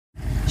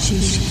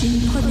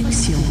Chichkin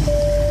Production.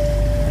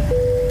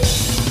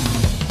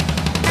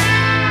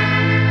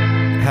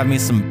 Have me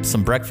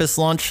some breakfast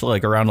lunch,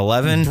 like around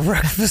 11.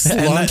 Breakfast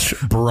lunch?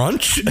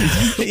 Brunch?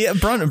 Yeah,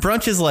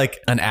 brunch is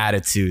like an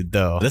attitude,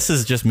 though. This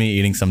is just me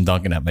eating some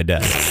Dunkin' at my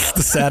desk.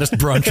 The saddest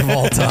brunch of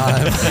all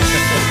time.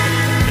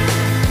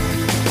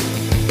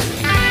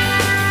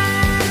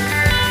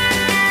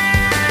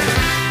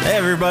 Hey,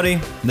 everybody.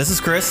 This is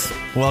Chris.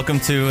 Welcome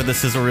to the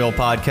Sizzle Reel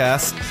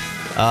podcast.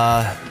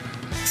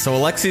 So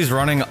Alexei's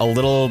running a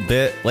little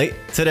bit late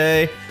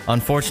today,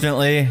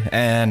 unfortunately.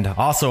 And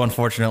also,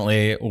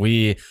 unfortunately,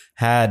 we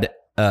had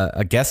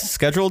a guest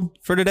scheduled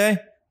for today,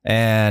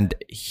 and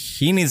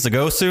he needs to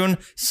go soon.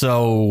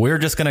 So we're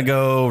just going to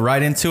go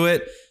right into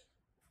it.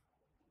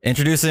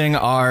 Introducing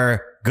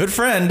our good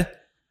friend,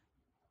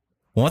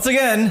 once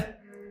again,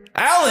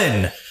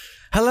 Alan.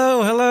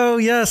 Hello.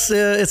 Yes,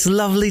 it's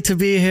lovely to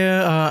be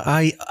here.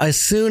 As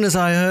soon as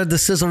I heard the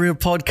Sizzle Reel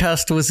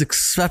podcast was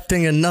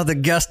accepting another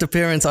guest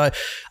appearance,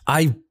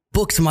 I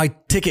booked my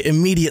ticket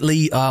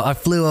immediately. I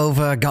flew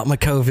over, got my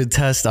COVID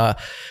test. I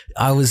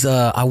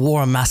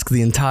wore a mask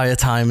the entire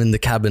time in the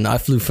cabin. I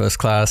flew first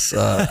class,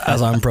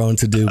 as I'm prone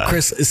to do.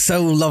 Chris, it's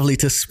so lovely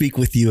to speak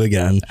with you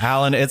again.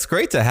 Alan, it's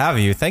great to have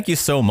you. Thank you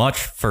so much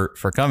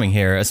for coming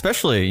here,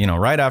 especially,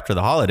 right after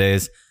the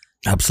holidays.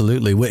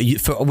 Absolutely.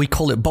 We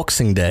call it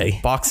Boxing Day.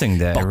 Boxing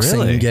Day,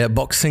 really? Yeah,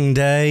 Boxing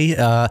Day.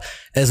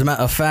 As a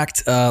matter of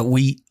fact,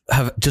 we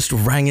have just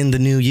rang in the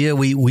new year.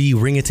 We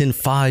ring it in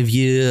 5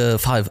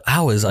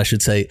 hours, I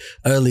should say,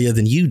 earlier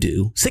than you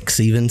do. 6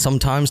 even,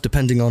 sometimes,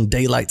 depending on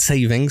daylight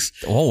savings.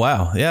 Oh,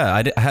 wow. Yeah,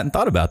 I hadn't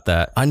thought about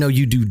that. I know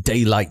you do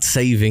daylight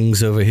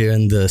savings over here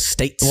in the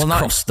States,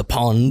 across the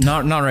pond.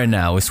 Not right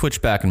now. We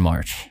switched back in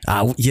March.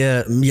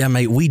 Yeah,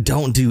 mate. We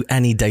don't do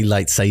any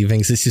daylight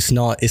savings. It's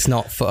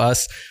not for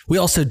us. We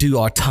also do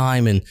our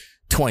time in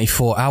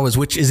 24 hours,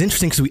 which is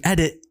interesting because we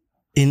edit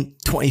in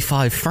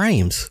 25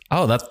 frames.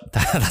 Oh,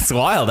 that's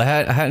wild. I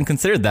hadn't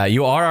considered that.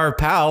 You are our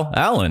pal,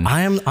 Alan.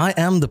 I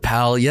am the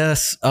pal.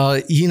 Yes.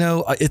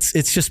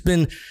 It's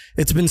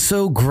been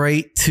so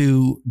great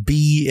to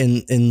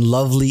be in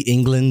lovely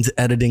England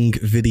editing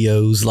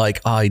videos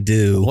like I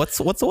do. What's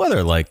the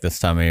weather like this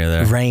time of year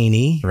there?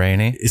 Rainy.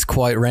 It's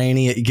quite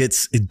rainy. It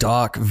gets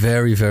dark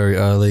very, very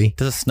early.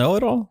 Does it snow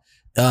at all?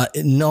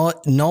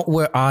 Not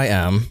where I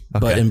am,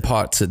 but in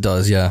parts it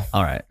does. Yeah.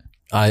 All right.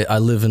 I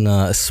live in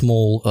a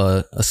small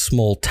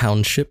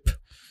township.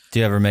 Do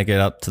you ever make it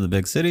up to the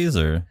big cities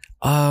or?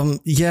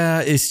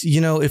 Yeah, it's,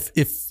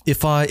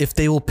 if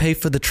they will pay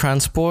for the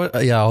transport,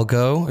 I'll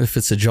go if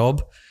it's a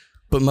job.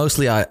 But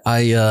mostly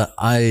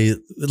I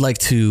like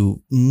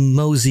to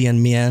mosey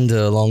and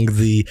meander along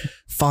the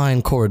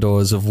fine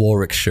corridors of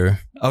Warwickshire.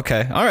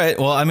 Okay. All right.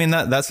 Well, I mean,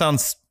 that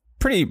sounds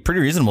pretty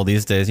reasonable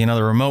these days.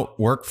 The remote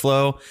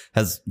workflow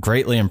has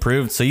greatly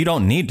improved, so you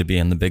don't need to be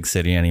in the big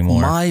city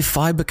anymore. My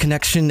fiber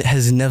connection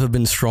has never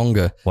been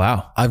stronger.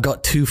 Wow. I've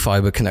got 2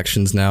 fiber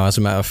connections now, as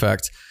a matter of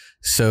fact.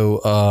 So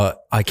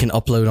I can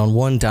upload on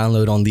one,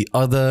 download on the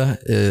other.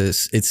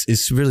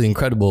 It's really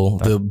incredible.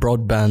 The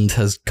broadband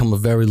has come a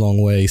very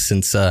long way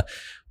since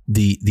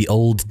the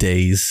old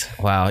days.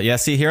 Wow. Yeah,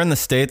 see, here in the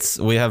States,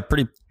 we have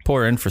pretty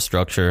poor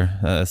infrastructure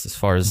as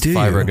far as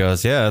fiber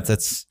goes. Yeah,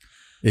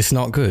 it's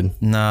not good.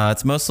 Nah,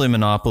 it's mostly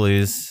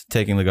monopolies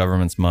taking the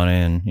government's money,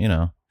 and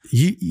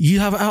You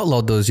haven't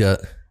outlawed those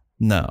yet?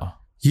 No.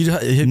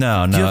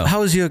 No.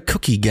 How is your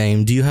cookie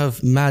game? Do you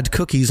have mad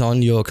cookies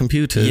on your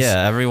computers?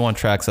 Yeah, everyone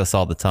tracks us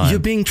all the time. You're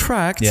being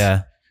tracked?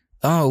 Yeah.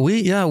 Oh,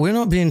 we're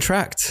not being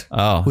tracked.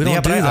 Oh, we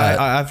don't do that.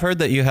 I've heard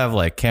that you have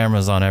like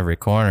cameras on every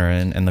corner,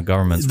 and the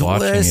government's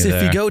watching you there.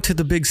 If you go to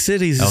the big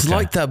cities, it's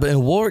like that. But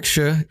in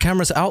Warwickshire,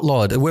 cameras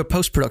outlawed. We're a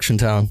post-production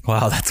town.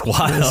 Wow, that's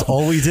wild. That's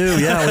all we do.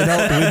 Yeah,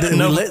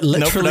 we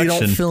literally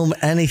don't film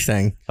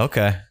anything.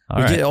 Okay,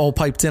 we get it all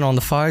piped in on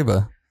the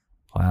fiber.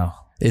 Wow.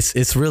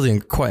 It's really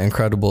quite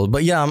incredible.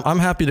 But yeah, I'm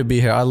happy to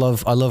be here. I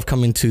love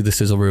coming to the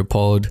Sizzle Reel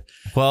pod.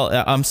 Well,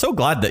 I'm so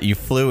glad that you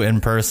flew in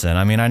person.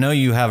 I mean, I know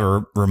you have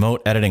a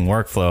remote editing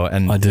workflow,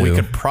 and we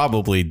could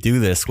probably do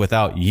this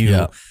without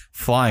you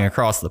flying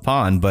across the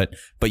pond. But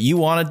you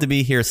wanted to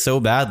be here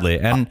so badly,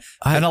 and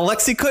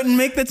Alexei couldn't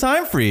make the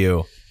time for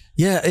you.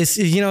 Yeah, it's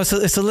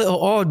a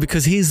little odd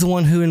because he's the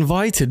one who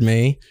invited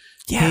me.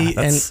 Yeah,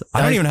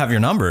 I don't even have your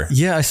number.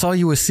 Yeah, I saw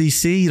you were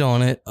CC'd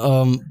on it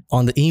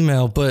on the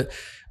email, but.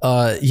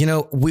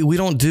 We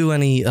don't do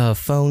any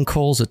phone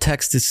calls or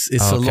text. It's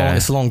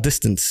a long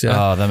distance.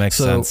 Yeah. Oh, that makes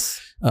sense.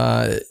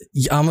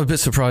 I'm a bit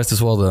surprised as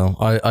well, though.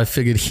 I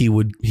figured he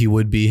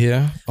would be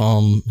here.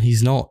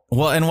 He's not.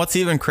 Well, and what's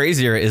even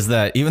crazier is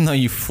that even though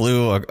you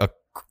flew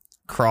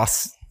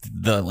across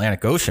the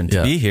Atlantic Ocean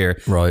to be here,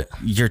 right?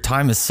 Your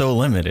time is so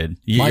limited.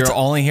 You're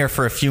only here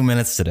for a few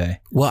minutes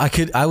today. Well,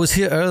 I was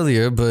here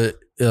earlier, but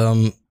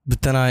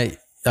then I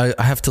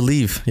have to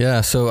leave. Yeah.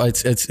 So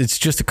it's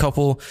just a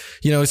couple,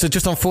 it's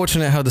just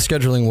unfortunate how the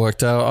scheduling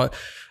worked out.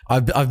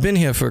 I've been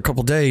here for a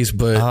couple days,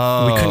 but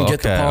we couldn't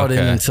get the pod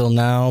in until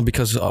now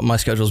because my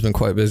schedule's been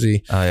quite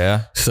busy. Oh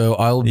yeah. So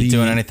I'll be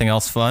doing anything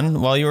else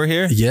fun while you were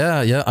here?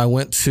 Yeah.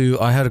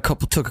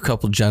 Took a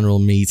couple general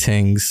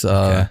meetings.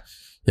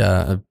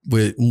 Yeah,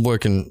 we're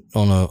working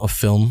on a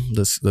film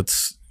that's.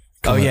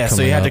 So you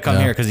had to come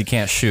here because you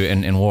can't shoot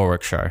in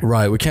Warwickshire.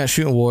 Right, we can't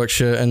shoot in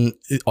Warwickshire, and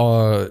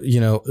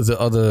the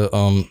other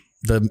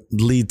the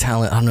lead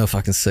talent, I don't know if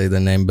I can say their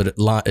name, but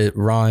it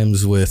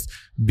rhymes with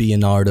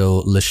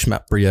Leonardo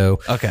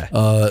Leschmeprio. Okay.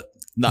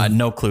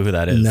 No clue who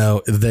that is.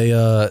 No,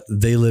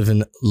 they live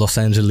in Los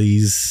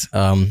Angeles.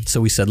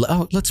 So we said,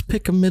 let's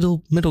pick a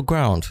middle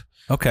ground.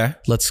 Okay.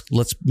 Let's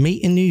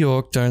meet in New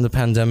York during the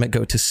pandemic,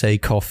 go to Say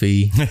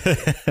Coffee,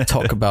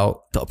 talk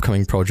about the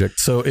upcoming project.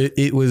 So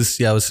it was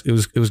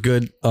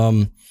good.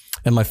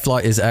 And my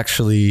flight is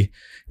actually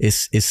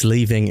is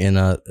leaving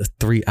in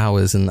 3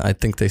 hours, and I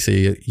think they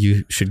say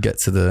you should get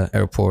to the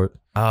airport.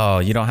 Oh,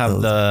 you don't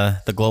have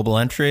the global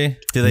entry?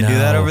 Do they do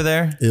that over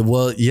there?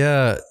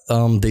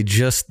 They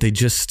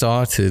just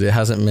started. It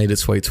hasn't made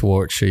its way to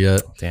Warwickshire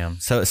yet. Damn.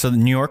 So the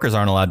New Yorkers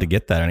aren't allowed to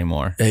get that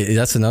anymore.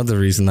 That's another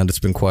reason that it's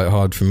been quite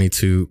hard for me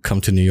to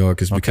come to New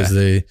York, is because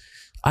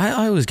I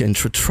always get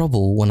into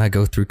trouble when I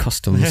go through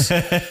customs.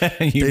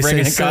 You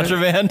bringing in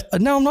contraband?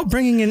 No, I'm not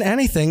bringing in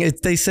anything.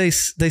 They say,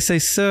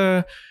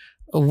 sir,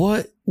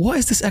 what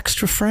is this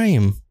extra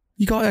frame?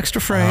 You got extra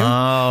frame?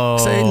 Oh.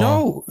 Say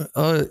no.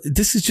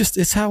 This is just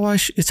it's how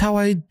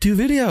I do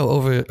video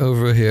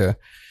over here.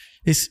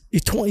 It's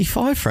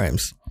 25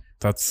 frames.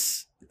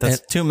 That's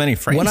too many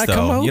frames. When I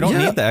come out, you don't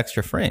need the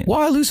extra frame.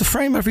 Well, I lose a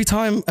frame every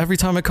time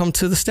I come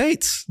to the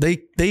States. They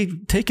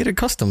take it at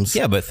customs.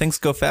 Yeah, but things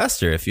go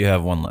faster if you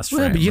have one less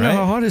frame. Yeah, but you know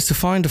how hard it is to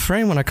find a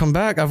frame when I come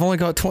back. I've only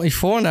got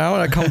 24 now,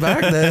 and I come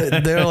back.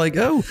 They're like,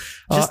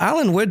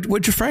 Alan,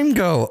 where'd your frame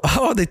go?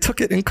 Oh, they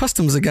took it in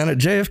customs again at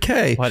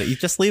JFK. Why don't you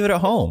just leave it at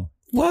home?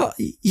 Well,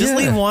 just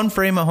leave one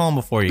frame at home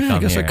before you come here. I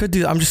guess I could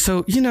do that. I'm just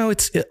so,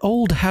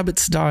 old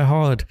habits die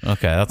hard.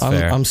 Okay, that's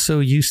fair. I'm so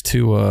used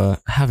to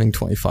having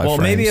 25 frames. Well,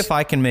 maybe if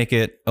I can make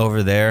it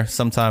over there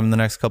sometime in the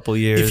next couple of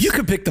years. If you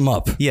could pick them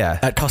up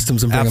at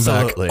customs and bring them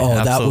back.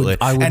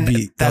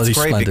 Absolutely. That's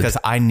great splendid. because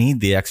I need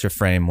the extra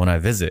frame when I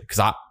visit, because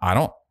I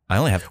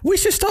only have. We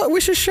should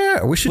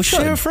share. We should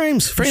share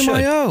frames.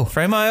 Frame.io.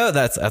 Frame.io.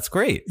 That's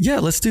great. Yeah,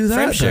 let's do that.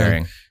 Frame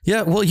sharing.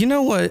 Yeah. Well, you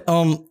know what?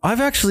 I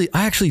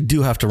actually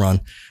do have to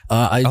run.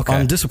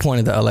 I'm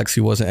disappointed that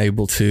Alexei wasn't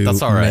able to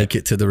make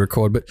it to the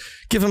record, but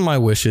give him my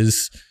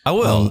wishes. I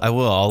will.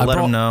 I'll let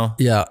him know.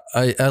 Yeah.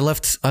 I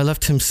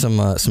left him some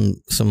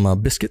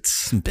biscuits.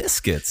 Some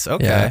biscuits.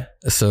 Okay. Yeah.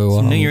 So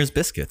some New Year's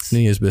biscuits.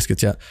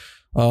 Yeah.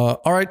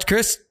 All right,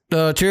 Chris.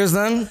 Cheers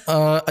then.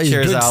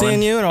 Cheers, good Alan.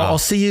 seeing you, and I'll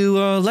see you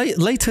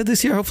later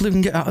this year. Hopefully we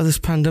can get out of this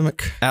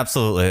pandemic.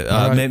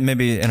 Absolutely.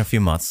 Maybe in a few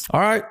months. All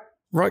right.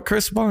 Right,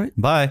 Chris. Bye.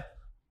 Bye.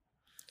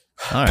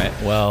 All right.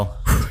 Well.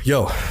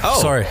 Yo. Oh,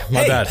 sorry.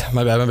 My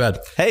bad.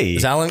 Hey.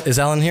 Is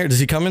Alan here? Does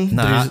he come in?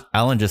 Nah,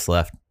 Alan just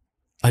left.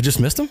 I just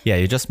missed him? Yeah,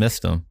 you just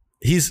missed him.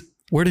 He's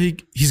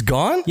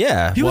gone?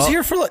 Yeah. He was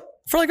here for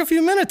like a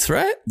few minutes,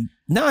 right?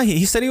 No,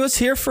 he said he was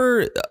here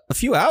for a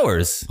few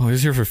hours. Oh, he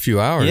was here for a few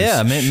hours.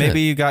 Yeah,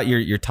 maybe you got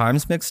your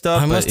times mixed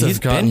up. He's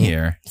been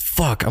here.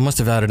 Fuck, I must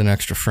have added an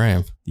extra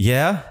frame.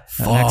 Yeah?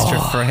 An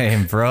extra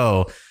frame,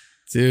 bro.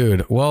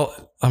 Dude, well,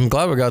 I'm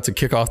glad we got to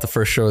kick off the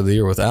first show of the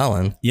year with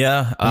Alan.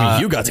 Yeah. I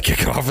mean, you got to kick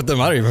it off with him.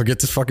 I didn't even get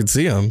to fucking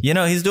see him.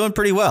 He's doing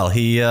pretty well.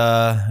 He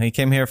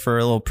came here for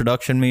a little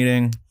production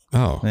meeting.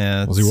 Oh,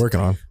 yeah. What was he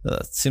working on?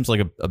 Seems like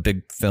a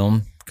big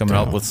film coming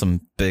out with some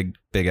big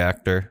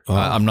actor.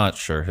 I'm not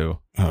sure who.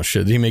 Oh,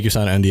 shit. Did he make you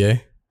sign an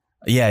NDA?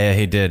 Yeah,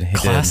 he did.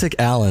 Classic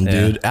Alan,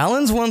 dude. Yeah.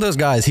 Alan's one of those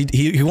guys.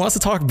 He wants to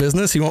talk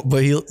business.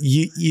 But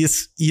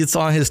it's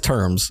on his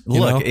terms.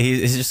 Look,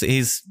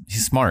 he's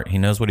smart. He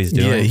knows what he's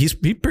doing. Yeah,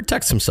 he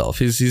protects himself.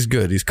 He's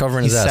good. He's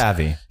covering his ass. He's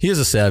savvy. He is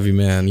a savvy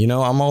man.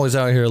 I'm always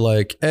out here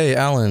like, hey,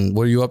 Alan,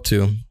 what are you up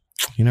to?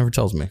 He never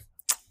tells me.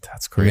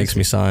 That's crazy. He makes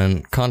me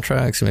sign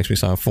contracts. He makes me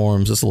sign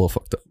forms. It's a little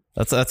fucked up.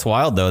 That's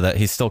wild though that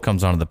he still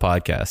comes onto the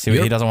podcast.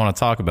 He doesn't want to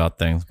talk about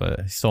things, but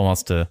he still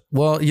wants to.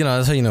 Well,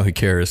 that's how you know he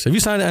cares. Have you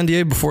signed an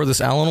NDA before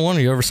this Alan one?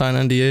 Have you ever signed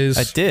NDAs?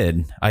 I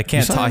did. I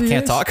can't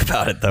talk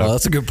about it though. Oh,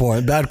 that's a good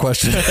point. Bad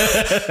question.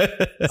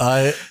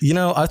 I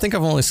think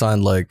I've only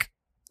signed like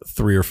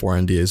 3 or 4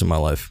 NDAs in my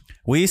life.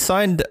 We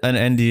signed an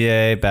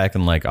NDA back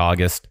in like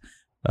August.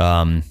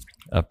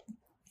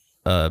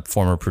 A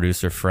former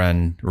producer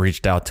friend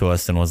reached out to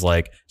us and was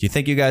like, "Do you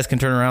think you guys can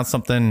turn around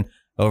something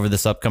over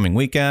this upcoming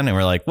weekend?" And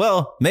we're like,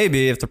 well,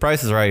 maybe if the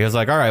price is right. He was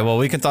like, all right, well,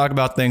 we can talk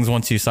about things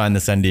once you sign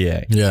this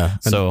NDA. Yeah.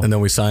 And then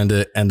we signed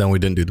it, and then we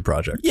didn't do the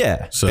project.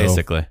 Yeah. So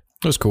basically,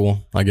 it was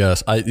cool, I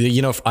guess.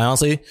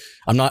 Honestly,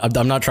 I'm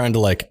not trying to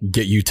like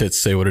get you to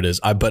say what it is.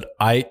 But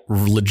I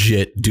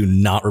legit do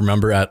not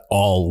remember at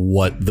all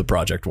what the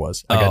project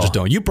was. Like I just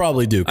don't. You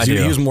probably do because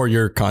you use more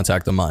your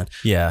contact than mine.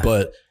 Yeah.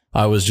 But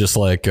I was just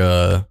like,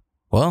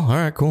 well, all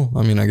right, cool.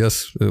 I mean, I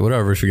guess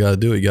whatever. If you got to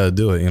do it, you got to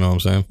do it. You know what I'm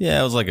saying?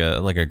 Yeah, it was like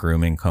a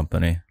grooming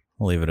company.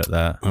 We'll leave it at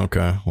that.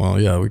 Okay. Well,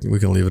 yeah, we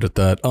can leave it at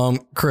that.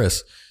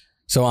 Chris,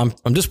 So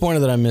I'm disappointed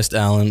that I missed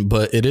Alan,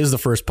 but it is the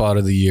first pod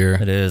of the year.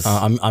 It is.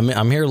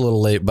 I'm here a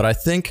little late, but I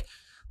think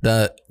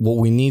that what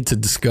we need to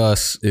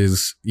discuss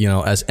is,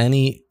 as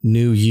any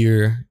new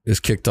year is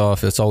kicked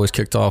off, it's always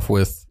kicked off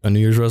with a New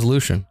Year's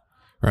resolution,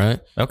 right?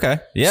 Okay.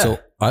 Yeah. So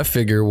I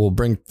figure we'll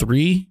bring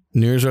 3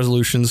 New Year's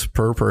resolutions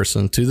per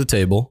person to the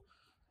table,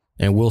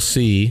 and we'll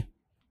see,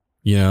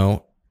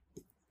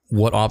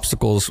 what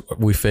obstacles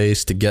we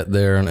face to get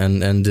there,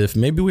 and if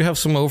maybe we have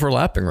some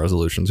overlapping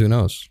resolutions, who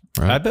knows?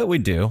 Right? I bet we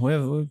do. We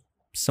have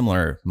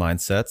similar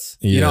mindsets.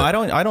 Yeah. I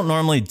don't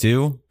normally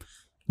do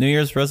New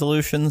Year's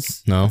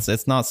resolutions. No,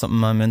 it's not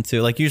something I'm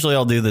into. Like usually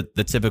I'll do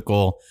the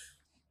typical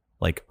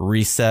like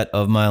reset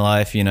of my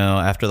life.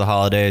 After the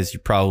holidays, you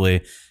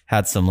probably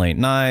had some late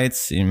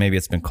nights. Maybe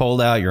it's been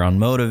cold out. You're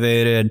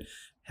unmotivated.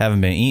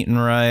 Haven't been eating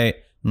right.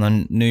 And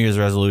then New Year's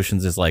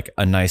resolutions is like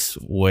a nice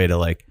way to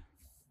like,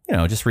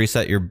 just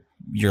reset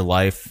your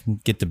life,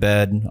 get to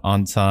bed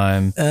on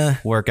time,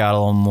 work out a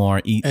little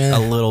more, eat a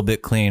little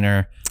bit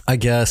cleaner. I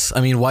guess.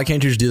 I mean, why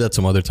can't you just do that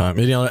some other time?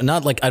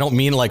 Not like, I don't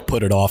mean like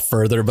put it off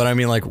further, but I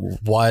mean like,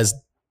 why doesn't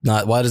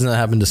that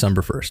happen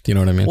December 1st? You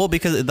know what I mean? Well,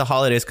 because the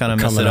holidays kind of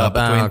mess it up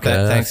between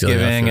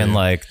Thanksgiving and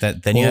like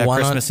that. Then you have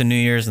Christmas and New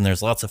Year's and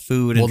there's lots of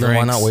food and drinks. Then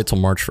why not wait till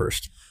March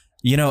 1st?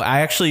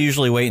 I actually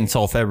usually wait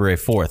until February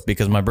 4th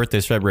because my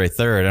birthday's February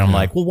 3rd. And I'm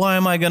like, well, why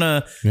am I going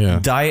to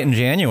diet in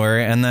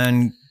January and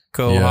then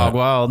go hog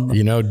wild?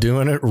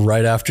 Doing it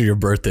right after your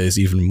birthday is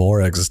even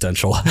more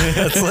existential.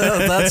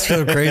 that's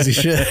some crazy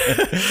shit.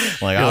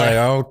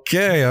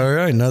 Okay, all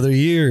right, another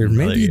year.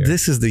 Maybe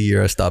this is the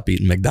year I stop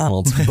eating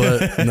McDonald's.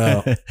 But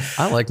no,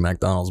 I like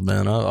McDonald's,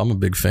 man. I'm a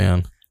big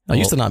fan. I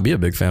used to not be a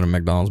big fan of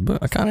McDonald's,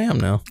 but I kind of am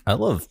now. I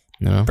love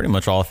pretty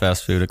much all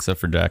fast food except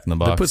for Jack in the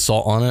Box. They put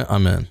salt on it,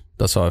 I'm in.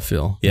 That's how I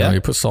feel. Yeah.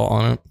 You put salt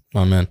on it,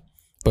 I'm in.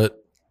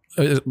 But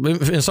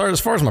as far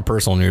as my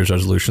personal New Year's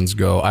resolutions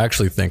go, I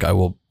actually think I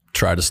will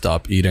try to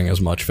stop eating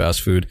as much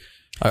fast food.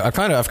 I've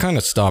kind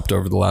of stopped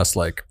over the last,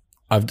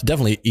 I've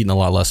definitely eaten a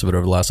lot less of it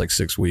over the last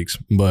 6 weeks,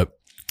 but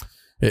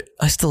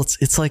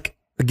it's like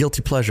a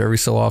guilty pleasure every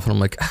so often. I'm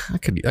like, I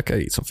could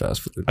eat some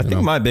fast food. I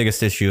think my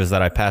biggest issue is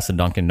that I pass a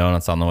Dunkin'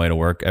 Donuts on the way to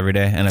work every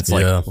day, and it's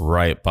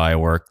right by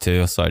work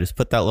too. So I just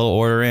put that little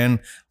order in,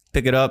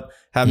 pick it up,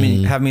 have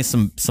me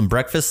some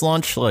breakfast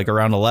lunch like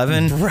around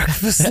 11.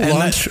 Breakfast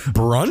lunch,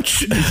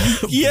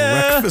 brunch.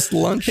 Yeah, breakfast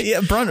lunch. Yeah,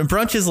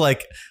 brunch is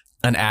like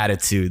an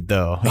attitude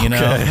though,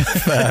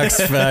 Facts.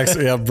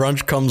 Yeah,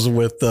 brunch comes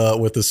with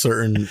a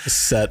certain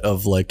set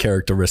of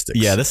characteristics.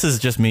 Yeah, this is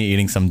just me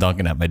eating some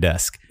Dunkin' at my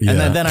desk, and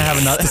then I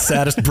have another the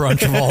saddest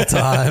brunch of all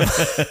time.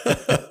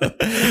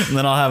 And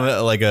then I'll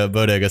have a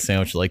bodega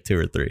sandwich, 2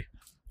 or 3,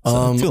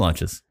 so 2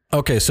 lunches.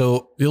 Okay,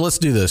 so let's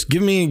do this.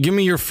 Give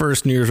me your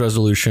first New Year's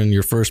resolution,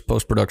 your first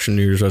post-production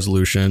New Year's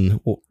resolution.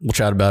 We'll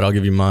chat about it. I'll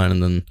give you mine,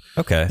 and then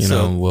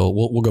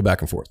we'll go back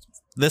and forth.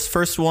 This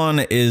first one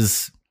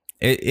is.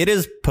 It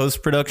is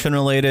post-production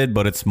related,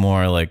 but it's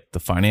more like the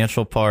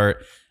financial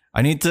part.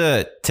 I need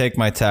to take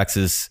my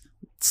taxes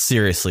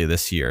seriously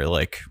this year,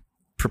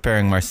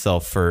 preparing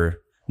myself for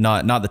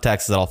not the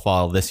taxes that I'll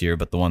file this year,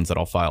 but the ones that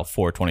I'll file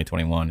for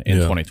 2021 and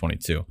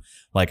 2022.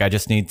 I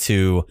just need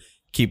to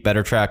keep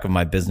better track of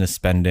my business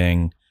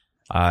spending.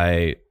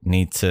 I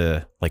need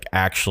to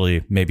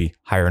actually maybe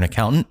hire an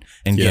accountant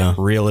and get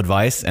real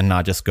advice and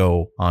not just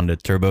go on to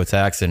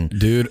TurboTax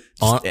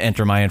and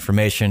enter my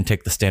information,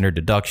 take the standard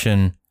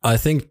deduction. I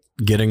think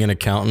getting an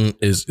accountant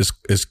is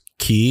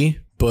key,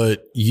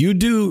 but you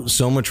do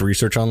so much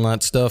research on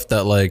that stuff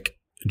that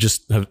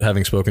just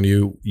having spoken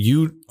to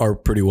you are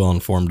pretty well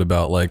informed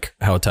about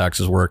how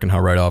taxes work and how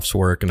write-offs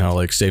work and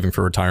how saving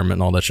for retirement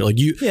and all that shit.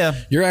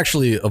 You're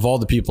actually, of all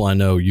the people I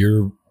know,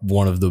 you're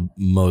one of the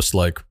most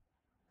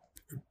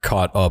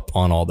caught up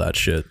on all that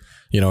shit.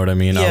 You know what I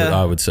mean? Yeah.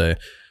 I would say,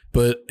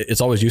 but it's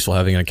always useful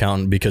having an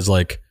accountant because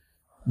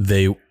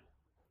they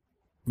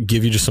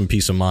give you just some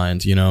peace of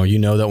mind. You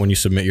know that when you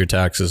submit your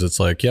taxes, it's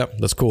yep,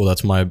 that's cool.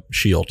 That's my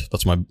shield.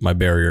 That's my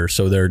barrier.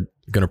 So they're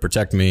going to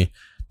protect me.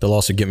 They'll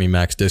also get me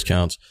max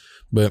discounts.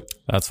 But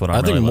that's what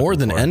I think more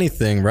than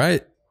anything,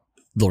 right?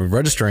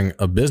 Registering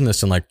a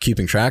business and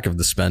keeping track of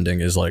the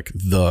spending is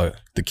the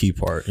key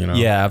part,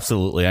 Yeah,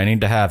 absolutely. I need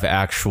to have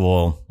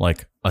actual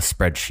a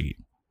spreadsheet,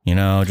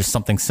 just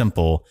something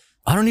simple.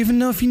 I don't even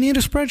know if you need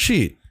a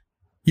spreadsheet.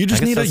 You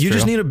just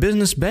need a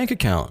business bank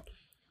account.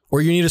 Or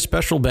you need a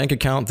special bank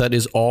account that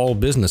is all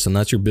business, and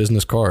that's your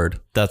business card.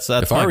 That's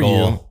if my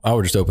goal. You, I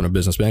would just open a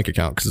business bank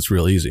account because it's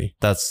real easy.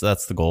 That's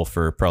the goal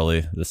for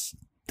probably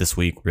this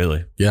week,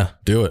 really. Yeah,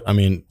 do it. I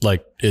mean,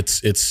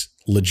 it's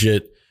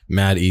legit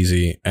mad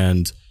easy,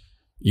 and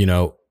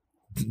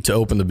to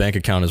open the bank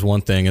account is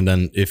one thing, and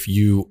then if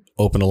you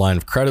open a line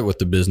of credit with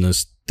the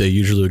business, they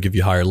usually will give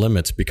you higher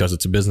limits because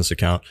it's a business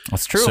account.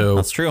 That's true. So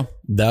that's true.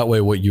 That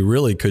way, what you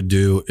really could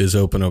do is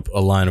open up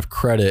a line of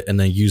credit and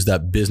then use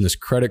that business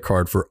credit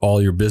card for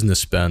all your business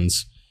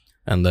spends,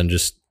 and then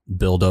just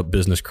build up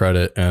business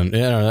credit. And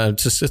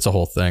it's a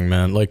whole thing,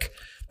 man.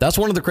 That's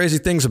one of the crazy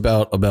things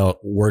about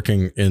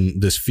working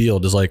in this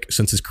field is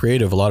since it's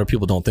creative, a lot of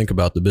people don't think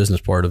about the business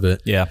part of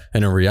it. Yeah.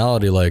 And in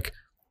reality,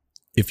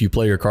 if you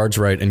play your cards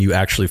right and you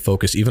actually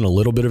focus even a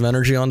little bit of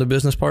energy on the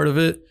business part of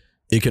it,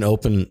 it can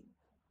open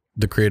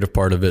the creative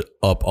part of it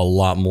up a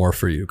lot more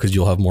for you because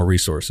you'll have more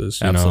resources.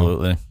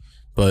 Absolutely.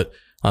 But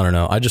I don't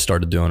know. I just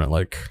started doing it.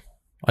 Like,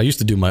 I used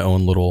to do my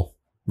own little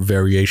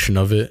variation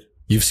of it.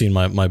 You've seen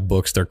my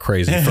books. They're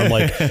crazy. From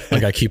like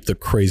I keep the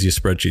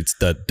craziest spreadsheets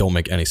that don't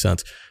make any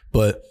sense.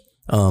 But,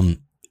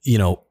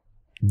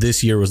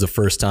 this year was the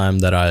first time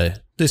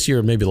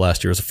maybe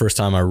last year was the first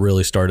time I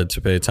really started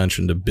to pay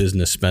attention to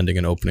business spending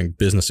and opening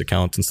business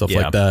accounts and stuff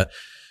like that.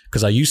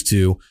 Because I used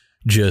to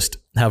just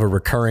have a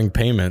recurring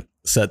payment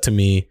set to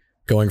me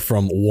going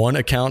from one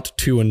account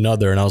to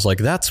another. And I was like,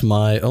 that's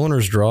my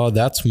owner's draw.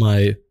 That's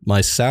my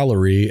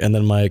salary. And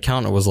then my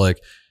accountant was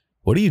like,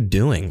 what are you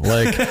doing?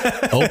 Like,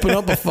 open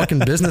up a fucking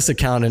business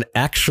account and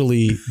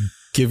actually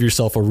give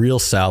yourself a real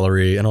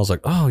salary. And I was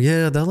like, oh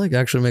yeah, that like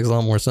actually makes a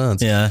lot more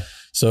sense. Yeah.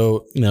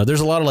 So, there's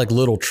a lot of like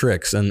little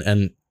tricks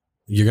and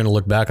you're going to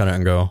look back on it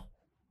and go,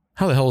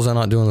 how the hell was I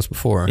not doing this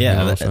before?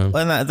 Yeah.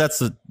 That's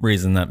the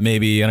reason that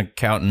maybe an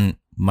accountant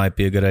might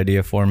be a good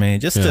idea for me,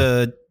 just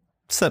to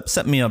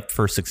set me up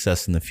for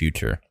success in the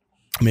future.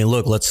 I mean,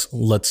 look,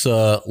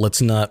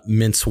 let's not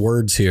mince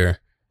words here.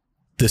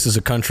 This is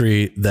a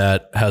country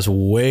that has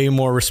way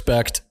more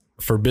respect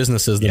for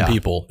businesses than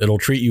people. It'll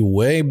treat you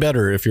way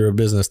better if you're a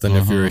business than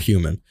if you're a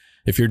human.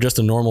 If you're just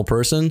a normal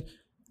person,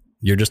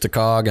 you're just a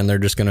cog and they're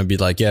just going to be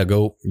like, yeah,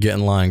 go get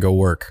in line, go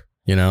work,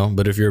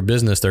 But if you're a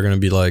business, they're going to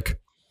be like,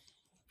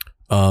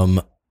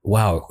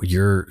 wow,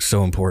 you're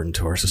so important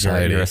to our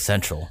society. You're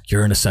essential.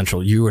 You're an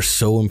essential. You are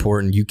so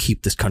important. You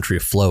keep this country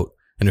afloat.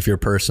 And if you're a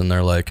person,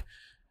 they're like,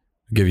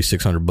 I'll give you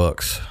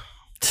 $600.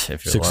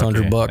 If you're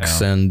lucky,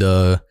 $600 and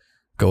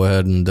go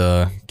ahead and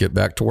get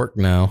back to work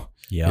now.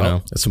 Yeah,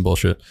 that's some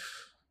bullshit.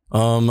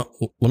 Let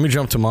me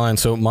jump to mine.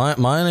 So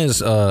mine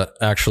is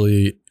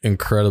actually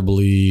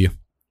incredibly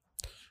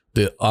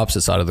the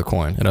opposite side of the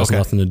coin. It has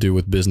nothing to do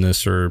with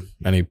business or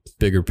any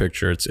bigger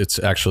picture. It's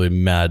actually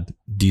mad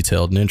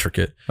detailed and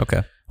intricate.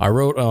 Okay. I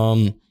wrote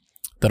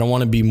that I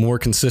want to be more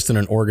consistent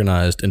and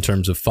organized in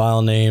terms of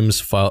file names,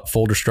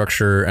 folder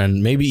structure,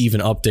 and maybe even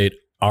update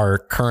our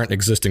current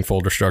existing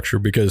folder structure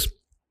because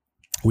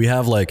we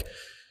have like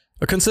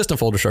a consistent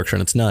folder structure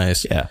and it's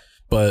nice. Yeah.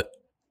 But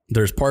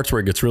there's parts where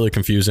it gets really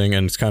confusing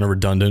and it's kind of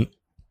redundant.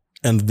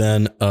 And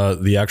then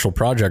the actual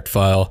project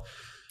file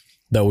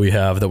that we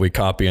have that we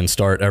copy and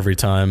start every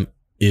time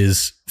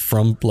is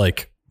from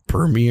like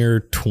Premiere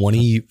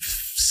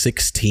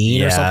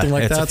 2016 or something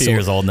like that. It's a few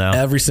years old now.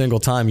 Every single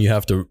time you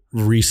have to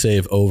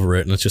resave over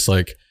it. And it's just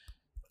like,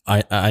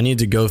 I need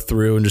to go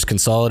through and just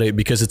consolidate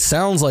because it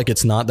sounds like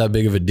it's not that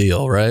big of a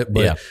deal, right?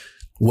 But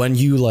when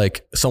you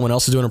like someone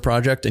else is doing a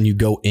project and you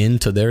go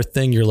into their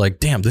thing, you're like,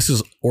 damn, this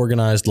is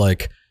organized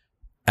like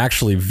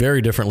actually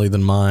very differently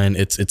than mine.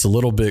 It's a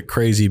little bit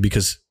crazy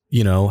because,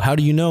 how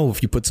do you know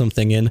if you put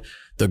something in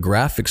the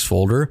graphics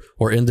folder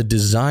or in the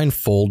design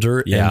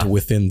folder and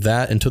within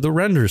that into the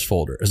renders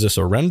folder? Is this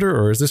a render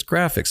or is this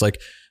graphics?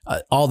 Like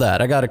all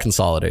that, I got to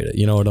consolidate it.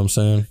 You know what I'm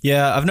saying?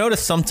 Yeah. I've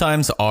noticed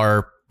sometimes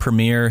our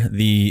Premiere,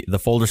 the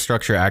folder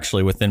structure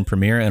actually within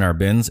Premiere in our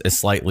bins is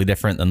slightly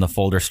different than the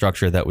folder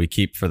structure that we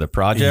keep for the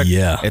project.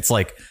 Yeah. It's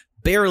like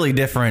barely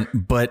different,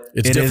 but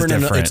it's different.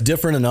 It's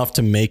different enough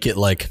to make it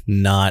like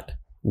not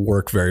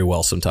work very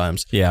well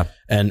sometimes. Yeah.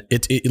 And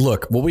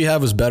look, what we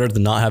have is better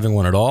than not having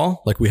one at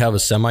all. Like we have a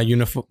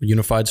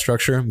semi-unified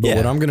structure, but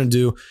what I'm going to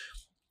do.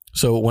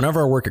 So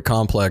whenever I work at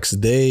Complex,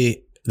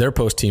 their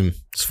post team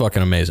is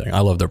fucking amazing. I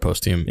love their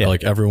post team. Yeah.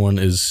 Like everyone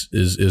is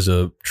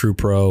a true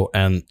pro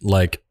and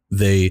like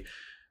they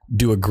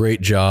do a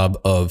great job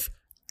of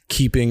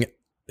keeping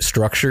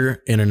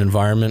structure in an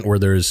environment where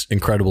there's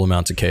incredible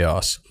amounts of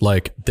chaos.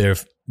 Like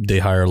they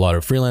hire a lot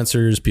of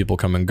freelancers, people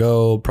come and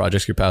go,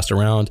 projects get passed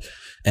around.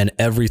 And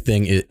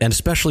everything is, and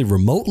especially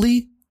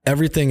remotely,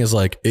 everything is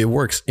like, it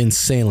works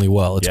insanely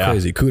well. It's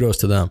crazy. Kudos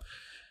to them.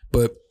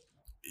 But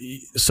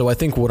so I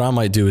think what I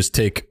might do is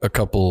take a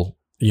couple,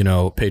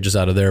 pages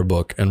out of their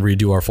book and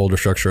redo our folder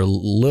structure a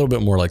little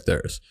bit more like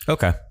theirs.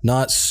 Okay.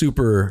 Not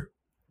super,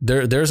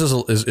 theirs is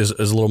a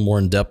little more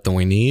in depth than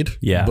we need.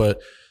 Yeah.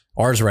 But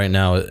ours right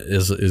now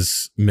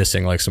is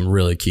missing like some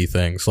really key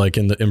things. Like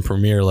in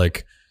Premiere,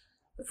 like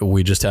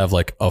we just have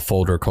like a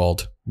folder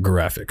called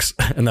graphics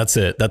and that's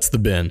it. That's the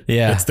bin.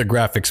 Yeah. It's the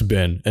graphics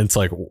bin. And it's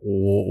like,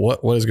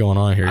 what is going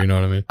on here? You know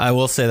what I mean? I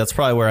will say that's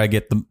probably where I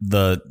get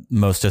the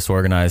most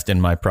disorganized in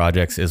my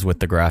projects is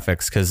with the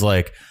graphics. Cause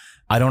like,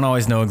 I don't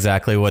always know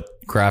exactly what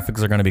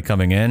graphics are going to be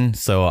coming in.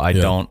 So I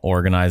don't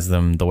organize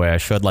them the way I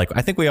should. Like,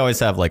 I think we always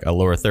have like a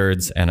lower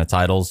thirds and a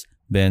titles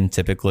bin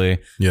typically.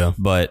 Yeah.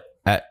 But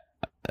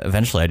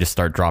eventually I just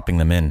start dropping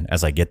them in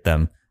as I get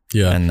them.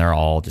 Yeah. And they're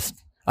all just...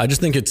 I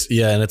just think it's,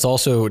 and it's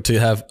also to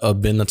have a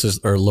bin that says,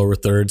 or lower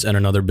thirds and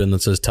another bin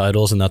that says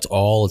titles and that's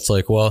all. It's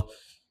like, well,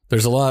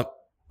 there's a lot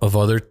of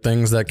other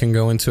things that can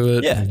go into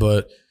it,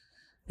 but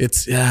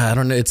it's, I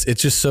don't know. It's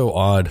just so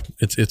odd.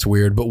 It's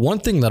weird. But one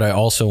thing that I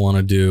also want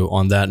to do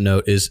on that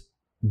note is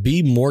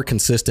be more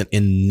consistent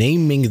in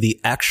naming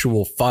the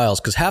actual files.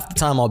 Cause half the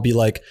time I'll be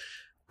like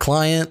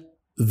client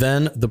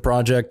then the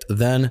project,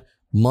 then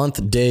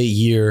month, day,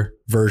 year,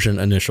 version,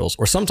 initials.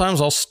 Or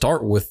sometimes I'll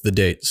start with the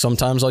date.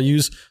 Sometimes I'll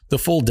use the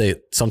full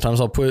date.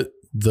 Sometimes I'll put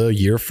the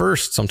year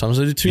first. Sometimes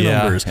I do two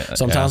numbers.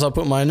 Sometimes I'll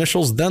put my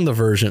initials, then the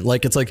version.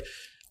 Like, it's like,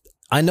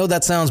 I know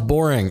that sounds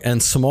boring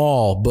and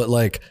small, but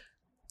like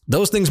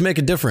those things make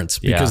a difference,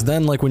 because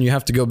then like when you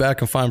have to go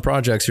back and find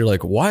projects, you're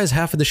like, why is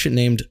half of the shit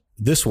named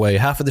this way?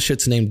 Half of the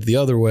shit's named the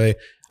other way.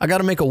 I got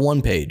to make a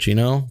one page,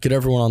 get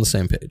everyone on the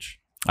same page.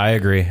 I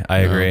agree.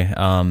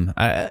 And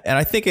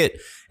I think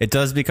it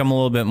does become a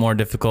little bit more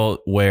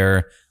difficult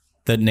where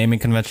the naming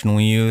convention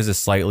we use is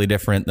slightly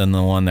different than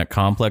the one that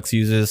Complex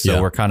uses.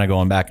 So we're kind of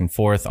going back and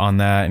forth on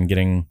that and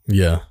getting,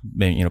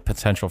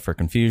 potential for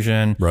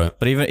confusion. Right.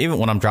 But even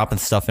when I'm dropping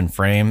stuff in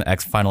Frame,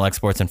 final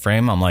exports in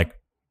Frame, I'm like,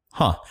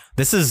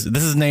 this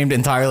is named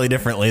entirely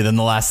differently than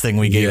the last thing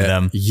we gave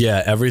them.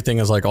 Yeah. Everything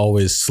is like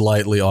always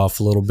slightly off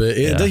a little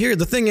bit.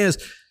 The thing is,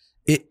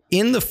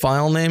 in the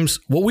file names,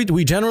 what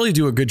we generally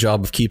do a good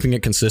job of keeping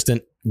it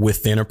consistent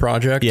within a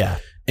project. Yeah.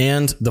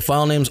 And the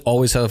file names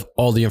always have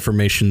all the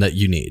information that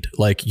you need.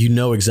 Like,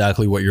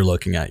 exactly what you're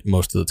looking at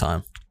most of the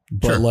time.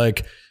 But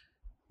like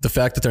the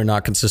fact that they're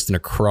not consistent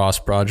across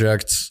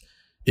projects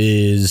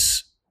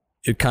is,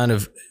 it kind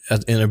of,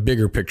 in a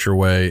bigger picture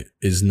way,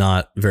 is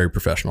not very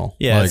professional.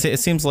 Yeah, it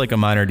seems like a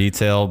minor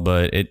detail,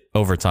 but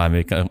over time,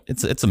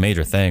 it's a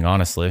major thing,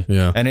 honestly.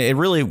 Yeah. And it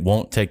really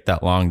won't take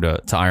that long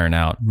to iron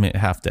out.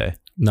 Half day.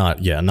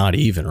 Not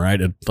even, right?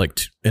 Like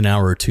an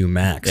hour or two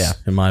max,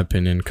 in my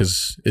opinion,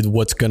 because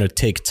what's going to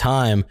take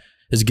time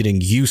is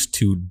getting used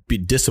to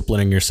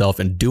disciplining yourself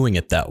and doing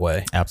it that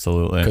way.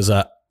 Absolutely. Because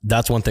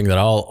that's one thing that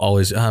I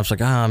was like,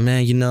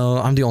 man,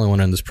 I'm the only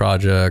one in this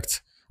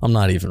project. I'm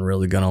not even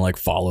really going to like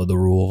follow the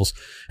rules.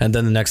 And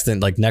then the next thing,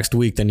 like next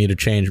week, they need to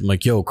change. I'm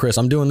like, yo, Chris,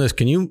 I'm doing this.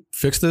 Can you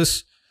fix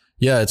this?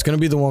 Yeah, it's going to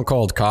be the one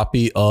called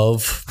copy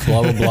of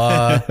blah, blah,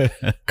 blah.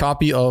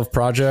 Copy of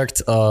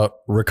project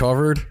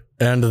recovered.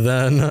 And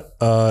then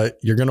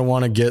you're going to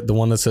want to get the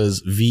one that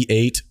says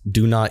V8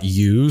 do not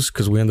use,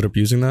 because we ended up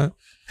using that.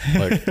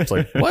 Like, it's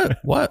like, what?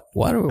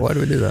 Why do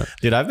we do that?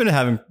 Dude, I've been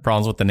having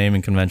problems with the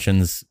naming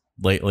conventions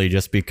lately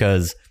just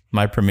because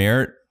my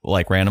Premiere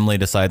like randomly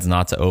decides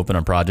not to open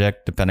a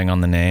project depending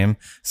on the name.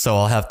 So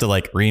I'll have to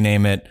like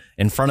rename it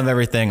in front of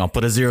everything. I'll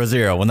put a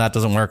 00. When that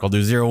doesn't work, I'll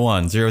do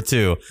 01,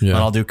 02. And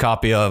I'll do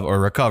copy of or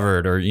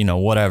recovered or,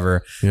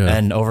 whatever. Yeah.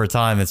 And over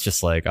time, it's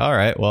just like, all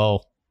right,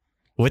 well,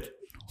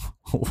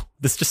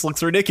 this just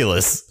looks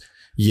ridiculous.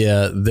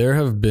 Yeah, there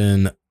have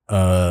been,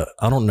 I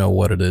don't know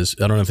what it is.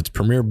 I don't know if it's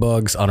Premiere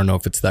bugs. I don't know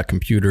if it's that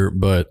computer,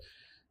 but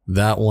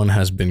that one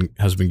has been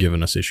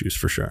giving us issues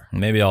for sure.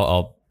 Maybe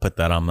I'll put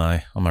that on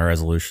my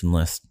resolution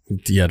list.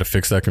 Yeah, to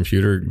fix that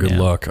computer. Good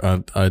luck.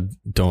 I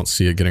don't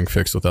see it getting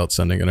fixed without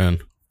sending it in,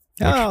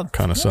 which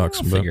kind of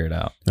sucks. We'll figure it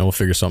out. Yeah, we'll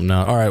figure something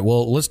out. All right,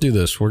 well, let's do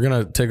this. We're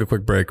going to take a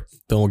quick break.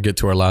 Then we'll get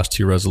to our last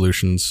two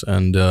resolutions,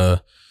 and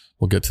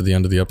we'll get to the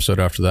end of the episode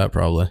after that,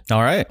 probably.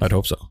 All right. I'd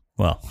hope so.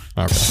 Well.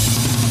 Okay.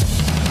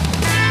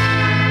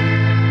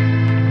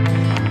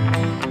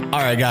 All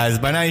right, guys.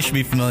 By now you should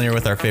be familiar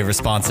with our favorite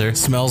sponsor.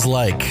 Smells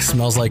Like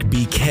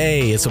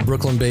BK. It's a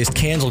Brooklyn-based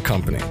candle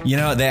company.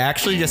 They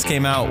actually just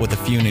came out with a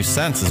few new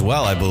scents as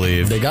well, I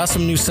believe. They got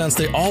some new scents.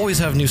 They always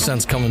have new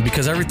scents coming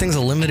because everything's a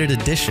limited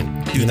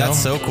edition. Dude,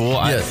 that's so cool.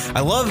 Yeah.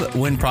 I love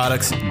when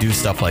products do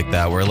stuff like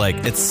that, where like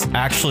it's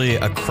actually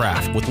a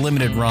craft with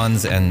limited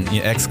runs and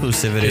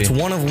exclusivity. It's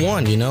one of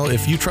one,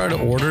 If you try to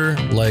order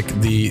like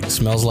the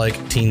Smells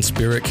Like Teen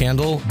Spirit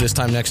candle this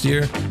time next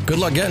year, good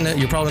luck getting it.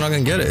 You're probably not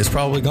going to get it. It's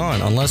probably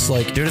gone unless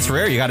like, dude, it's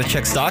rare. You got to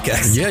check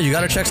StockX. Yeah, you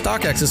got to check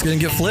StockX. It's going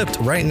to get flipped.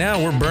 Right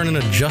now, we're burning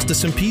a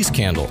Justice and Peace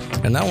candle,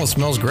 and that one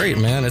smells great,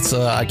 man. It's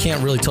I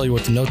can't really tell you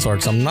what the notes are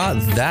because I'm not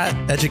that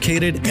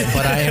educated,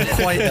 but I am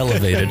quite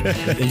elevated.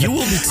 And you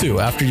will be too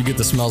after you get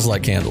the Smells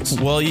Like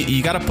candles. Well,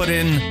 you got to put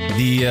in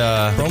the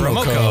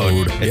promo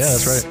code. Yeah,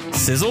 that's right.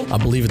 Sizzle? I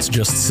believe it's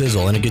just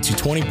Sizzle, and it gets you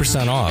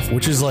 20% off,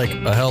 which is like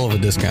a hell of a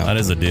discount. That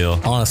is a deal.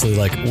 Honestly,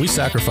 like we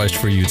sacrificed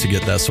for you to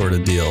get that sort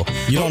of deal.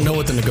 You don't know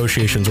what the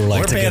negotiations were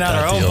like to get that deal. We're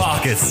paying out our own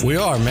pockets. We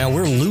are, man.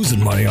 We're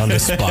losing money on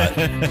this spot.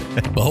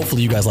 But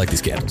hopefully you guys like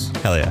these candles.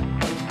 Hell yeah.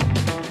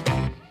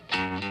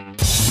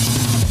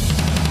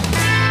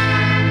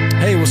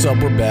 Hey, what's up?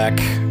 We're back.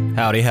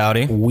 Howdy,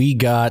 howdy. We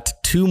got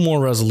 2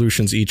 more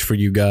resolutions each for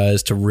you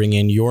guys to ring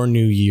in your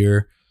new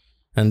year.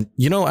 And,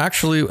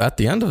 actually, at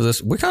the end of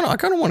this, I kind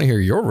of want to hear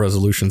your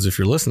resolutions. If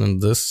you're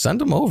listening to this, send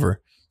them over.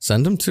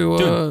 Send them to...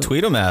 Dude,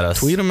 tweet them at us.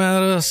 Tweet them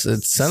at us.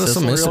 Send us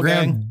some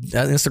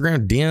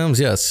Instagram DMs.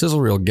 Yeah, Sizzle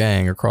Reel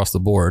Gang across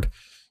the board.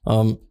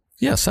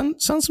 Yeah,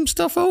 send some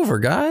stuff over,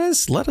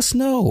 guys. Let us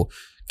know.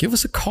 Give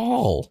us a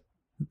call.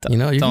 You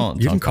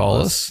can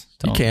call us.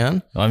 You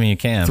can. I mean, you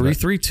can.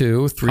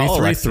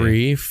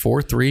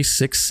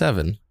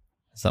 332-333-4367.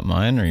 Is that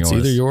mine or yours? It's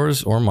either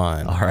yours or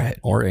mine. All right.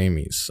 Or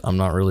Amy's. I'm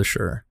not really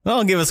sure.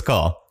 Well, give us a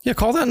call. Yeah,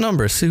 call that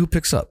number. See who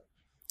picks up.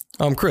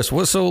 Chris,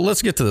 so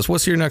let's get to this.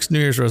 What's your next New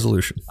Year's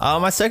resolution?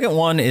 My second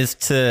one is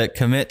to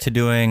commit to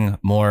doing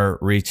more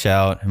reach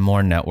out and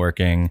more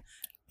networking.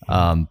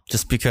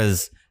 Just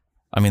because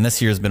I mean,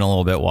 this year's been a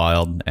little bit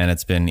wild, and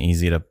it's been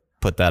easy to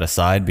put that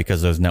aside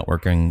because those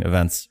networking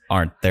events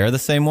aren't there the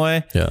same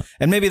way. Yeah.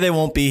 And maybe they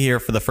won't be here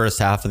for the first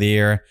half of the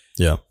year.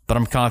 Yeah. But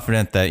I'm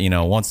confident that,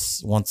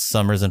 once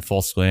summer's in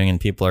full swing and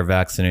people are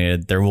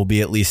vaccinated, there will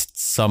be at least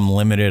some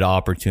limited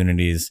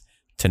opportunities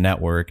to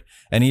network.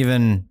 And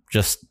even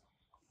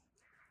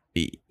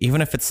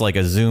if it's like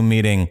a Zoom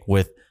meeting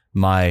with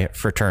my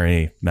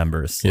fraternity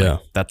members, yeah,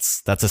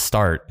 that's a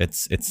start.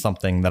 It's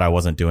something that I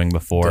wasn't doing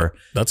before.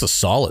 That's a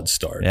solid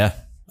start. Yeah.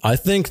 I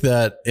think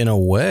that in a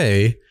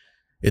way,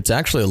 it's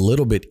actually a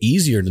little bit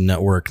easier to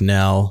network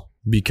now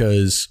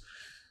because,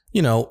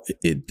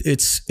 it's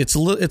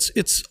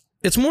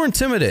more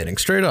intimidating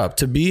straight up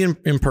to be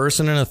in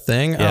person in a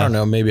thing. Yeah. I don't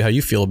know, maybe how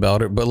you feel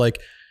about it, but like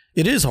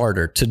it is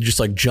harder to just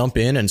like jump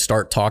in and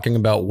start talking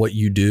about what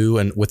you do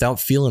and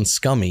without feeling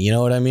scummy. You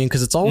know what I mean?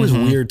 Because it's always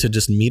weird to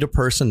just meet a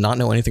person, not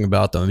know anything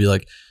about them and be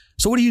like,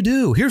 so what do you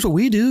do? Here's what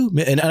we do.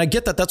 And I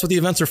get that. That's what the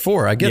events are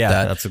for. I get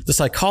that. The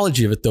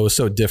psychology of it though is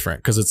so different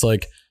because it's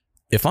like,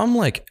 if I'm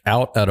like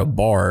out at a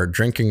bar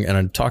drinking and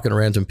I'm talking to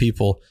random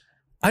people,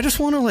 I just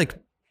want to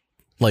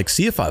like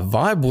see if I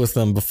vibe with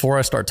them before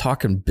I start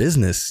talking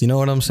business. You know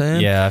what I'm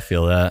saying? Yeah, I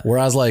feel that.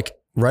 Whereas like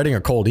writing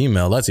a cold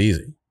email, that's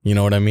easy. You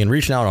know what I mean?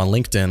 Reaching out on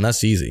LinkedIn,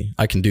 that's easy.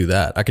 I can do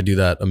that. I could do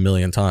that a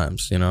million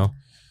times, Man,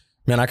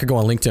 I could go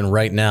on LinkedIn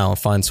right now and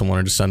find someone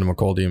and just send them a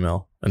cold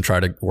email and try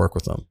to work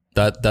with them.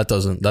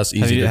 That's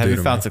easy to do. Have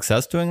you found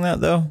success doing that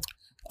though?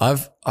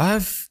 I've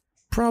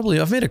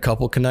made a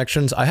couple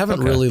connections. I haven't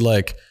really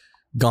like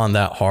gone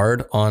that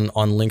hard on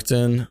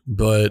LinkedIn,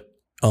 but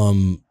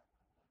I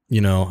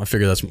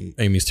figure that's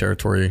Amy's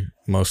territory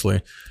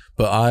mostly.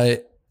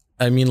 But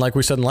I mean, like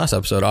we said in the last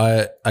episode,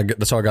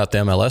 that's how I got the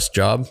MLS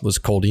job, was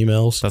cold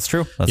emails. That's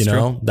true. That's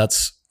true.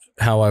 That's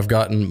how I've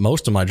gotten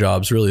most of my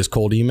jobs really, is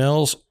cold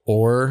emails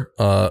or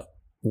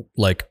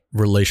like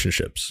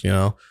relationships,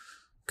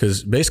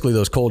 because basically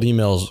those cold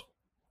emails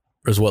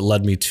is what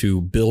led me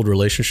to build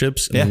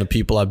relationships. And then the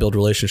people I build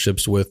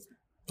relationships with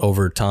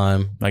over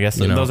time, I guess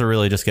those are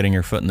really just getting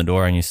your foot in the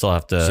door, and you still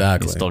have to,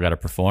 you still got to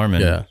perform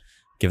and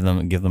give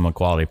them a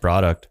quality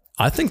product.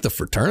 I think the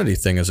fraternity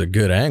thing is a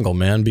good angle,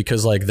 man,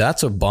 because like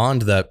that's a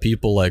bond that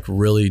people like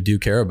really do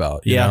care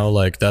about. You know,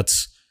 like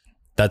that's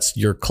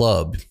your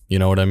club. You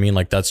know what I mean?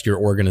 Like that's your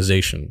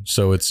organization.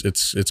 So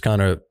it's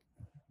kind of,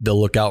 they'll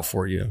look out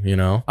for you,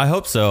 I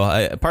hope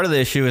so. Part of the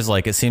issue is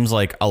like, it seems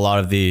like a lot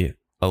of the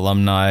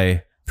alumni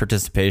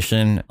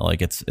participation,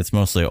 like it's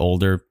mostly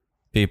older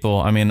people.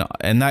 I mean,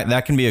 and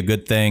that can be a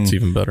good thing. It's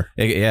even better.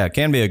 It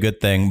can be a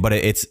good thing, but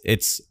it's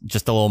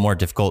just a little more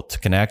difficult to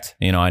connect.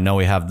 I know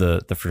we have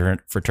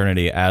the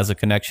fraternity as a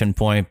connection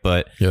point,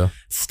 but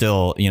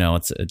still,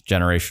 it's a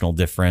generational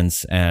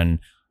difference, and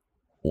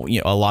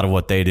a lot of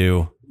what they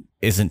do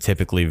isn't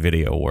typically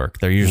video work.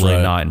 They're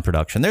usually not in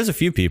production. There's a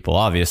few people,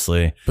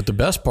 obviously, but the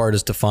best part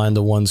is to find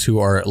the ones who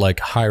are like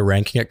high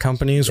ranking at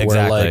companies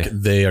where like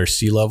they are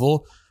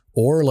C-level.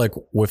 Or like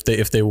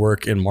if they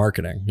work in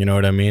marketing, you know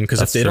what I mean?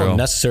 Because if they don't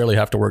necessarily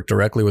have to work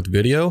directly with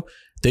video,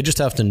 they just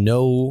have to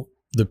know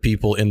the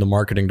people in the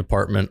marketing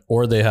department,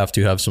 or they have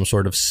to have some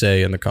sort of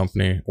say in the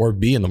company or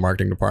be in the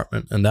marketing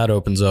department. And that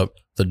opens up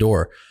the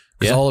door.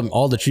 Because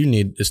all that you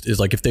need is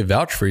like, if they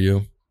vouch for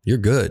you, you're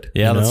good.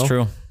 Yeah, that's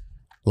true.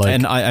 Like,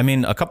 and I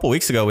mean, a couple of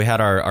weeks ago, we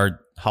had our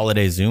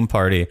holiday Zoom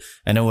party,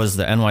 and it was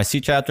the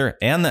NYC chapter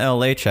and the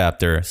LA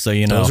chapter. So,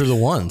 those are the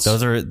ones.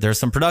 There's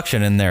some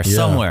production in there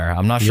somewhere.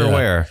 I'm not sure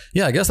where.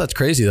 Yeah, I guess that's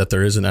crazy that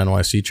there is an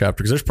NYC chapter,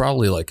 because there's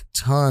probably like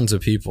tons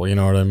of people. You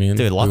know what I mean?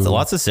 Dude,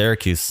 lots of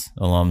Syracuse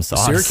alums. Honestly.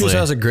 Syracuse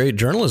has a great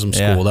journalism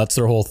school. Yeah. That's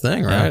their whole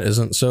thing, right?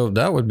 So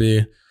that would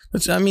be.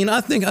 I mean,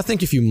 I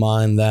think if you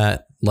mind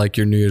that, like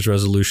your New Year's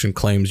resolution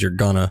claims you're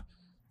gonna,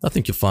 I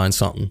think you'll find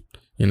something.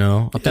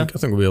 I think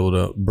we'll be able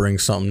to bring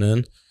something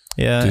in.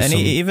 Yeah, and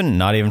even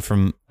not even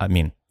from, I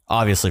mean,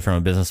 obviously from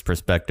a business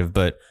perspective,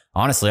 but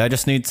honestly, I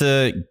just need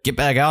to get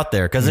back out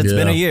there because it's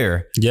been a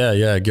year.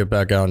 Yeah, get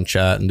back out and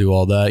chat and do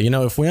all that.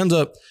 If we end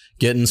up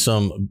getting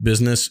some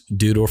business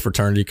due to a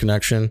fraternity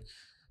connection,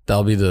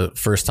 that'll be the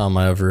first time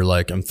I ever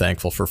am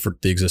thankful for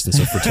the existence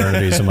of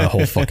fraternities in my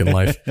whole fucking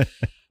life.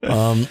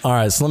 All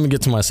right, so let me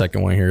get to my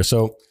second one here.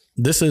 So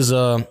this is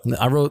I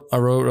wrote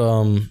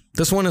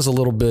this one is a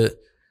little bit.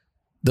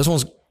 This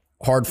one's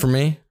hard for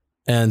me,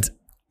 and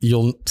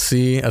you'll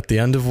see at the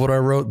end of what I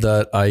wrote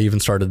that I even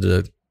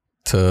started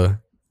to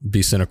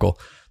be cynical.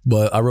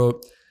 But I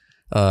wrote,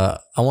 I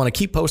want to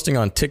keep posting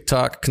on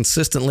TikTok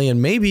consistently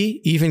and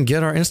maybe even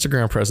get our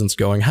Instagram presence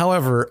going.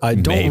 However, I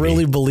don't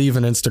really believe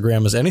in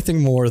Instagram as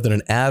anything more than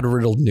an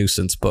ad-riddled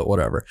nuisance, but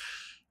whatever.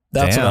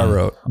 That's what I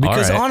wrote.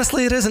 Because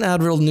honestly, it is an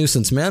ad-riddled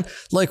nuisance, man.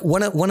 Like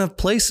when a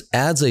place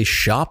adds a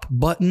shop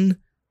button,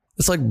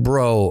 it's like,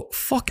 bro,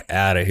 fuck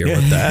out of here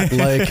with that.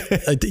 Like,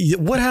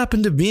 what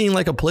happened to being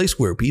like a place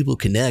where people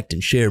connect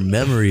and share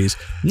memories?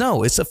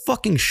 No, it's a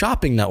fucking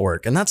shopping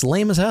network, and that's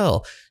lame as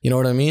hell. You know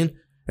what I mean?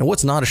 And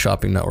what's not a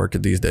shopping network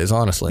these days,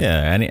 honestly?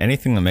 Yeah,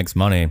 anything that makes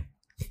money,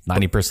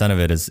 90% of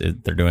it is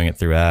they're doing it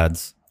through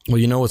ads. Well,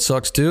 you know what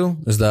sucks too?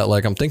 Is that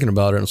like I'm thinking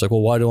about it, and it's like,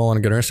 well, why do I want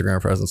to get our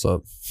Instagram presence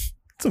up?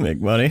 To make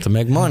money. To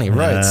make money,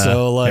 right?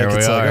 So like,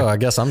 it's like, are. oh, I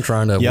guess I'm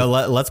trying to. Yeah,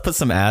 let's put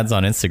some ads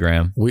on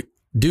Instagram.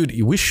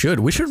 We should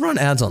run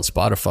ads on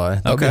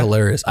Spotify. That'd be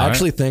hilarious. I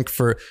actually think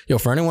for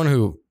anyone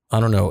who, I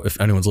don't know if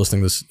anyone's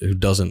listening to this who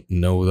doesn't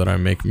know that I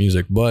make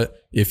music, but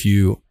if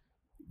you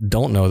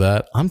don't know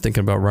that, I'm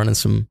thinking about running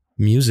some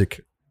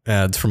music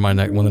ads for my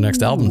when the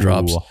next album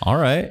drops. All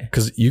right.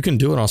 Because you can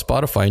do it on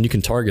Spotify and you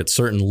can target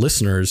certain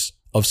listeners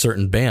of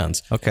certain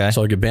bands. Okay.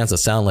 So I get bands that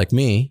sound like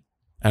me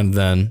and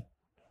then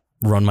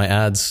run my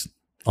ads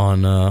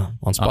on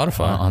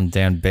Spotify. On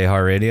Dan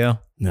Behar Radio?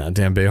 Yeah,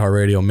 Dan Behar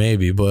Radio,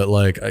 maybe. But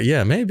like,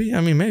 yeah, maybe.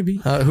 I mean, maybe.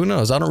 Who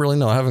knows? I don't really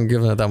know. I haven't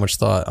given it that much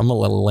thought. I'm going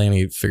to let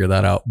Laney figure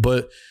that out.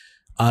 But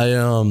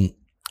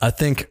I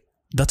think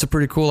that's a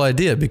pretty cool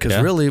idea because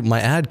really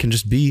my ad can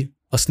just be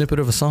a snippet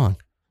of a song.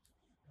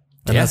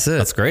 And that's it.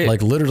 That's great.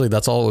 Like literally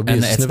that's all it would be,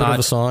 a snippet of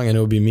a song, and it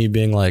would be me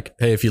being like,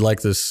 hey, if you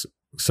like this,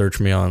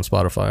 search me on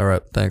Spotify. All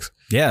right, thanks.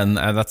 Yeah, and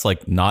that's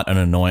like not an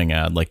annoying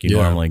ad like you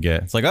normally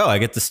get. It's like, oh, I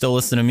get to still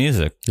listen to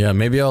music. Yeah,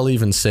 maybe I'll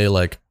even say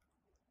like,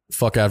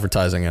 fuck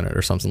advertising in it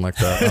or something like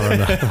that. I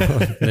don't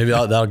know. Maybe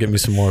that'll get me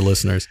some more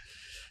listeners.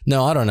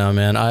 No, I don't know,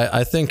 man.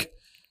 I think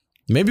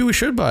maybe we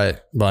should buy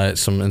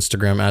some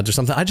Instagram ads or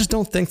something. I just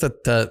don't think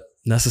that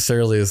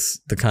necessarily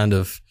is the kind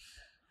of,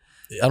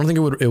 I don't think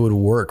it would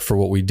work for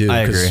what we do. I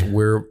agree.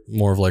 We're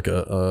more of like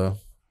a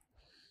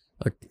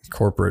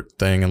corporate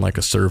thing and like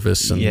a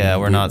service. And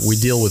we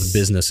deal with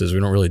businesses. We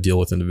don't really deal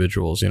with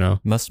individuals, you know?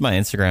 Most of my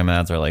Instagram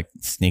ads are like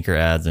sneaker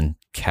ads and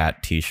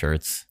cat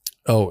t-shirts.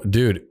 Oh,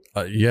 dude.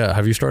 Yeah.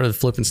 Have you started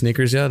flipping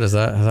sneakers yet? Has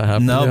that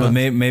happened? No, yet? But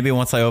maybe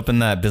once I open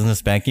that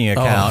business banking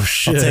account,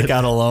 I'll take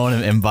out a loan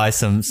and buy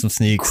some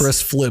sneaks. Chris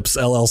Flips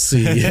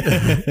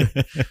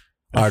LLC.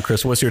 All right,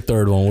 Chris, what's your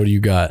third one? What do you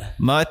got?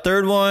 My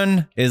third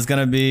one is going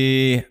to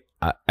be,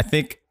 I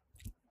think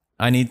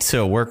I need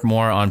to work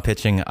more on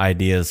pitching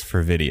ideas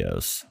for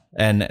videos,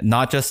 and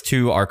not just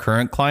to our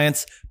current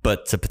clients,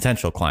 but to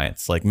potential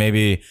clients. Like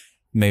maybe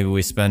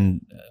we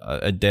spend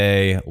a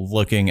day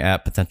looking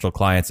at potential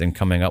clients and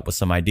coming up with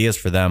some ideas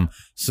for them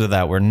so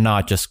that we're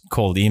not just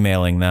cold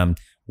emailing them.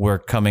 We're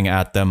coming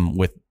at them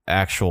with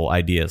actual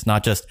ideas,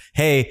 not just,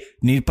 hey,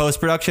 need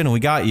post-production? We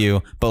got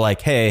you. But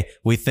like, hey,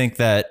 we think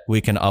that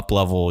we can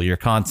up-level your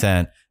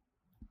content.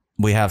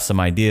 We have some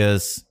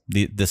ideas.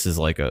 This is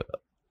like a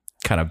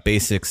kind of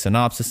basic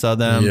synopsis of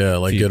them. Yeah,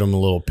 like get them a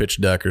little pitch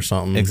deck or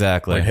something.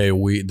 Exactly. Like,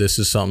 hey, this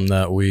is something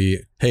that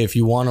hey, if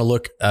you want to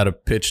look at a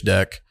pitch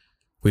deck,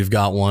 we've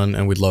got one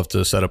and we'd love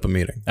to set up a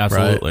meeting.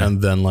 Absolutely. Right?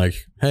 And then like,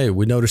 hey,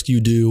 we noticed you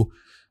do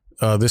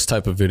this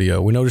type of video.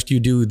 We noticed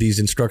you do these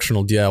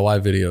instructional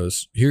DIY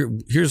videos.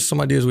 Here's some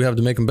ideas we have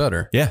to make them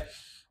better. Yeah.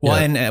 Well,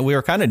 and we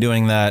were kind of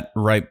doing that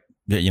right,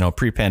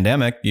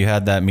 pre-pandemic. You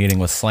had that meeting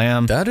with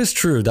Slam. That is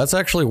true. That's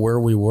actually where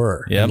we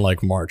were in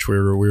like March. We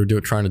were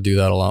trying to do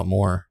that a lot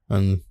more,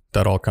 and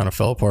that all kind of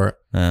fell apart.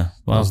 Yeah.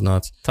 Well, that was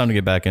nuts. Time to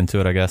get back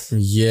into it, I guess.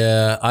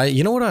 Yeah.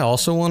 You know what I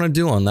also want to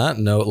do on that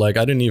note? Like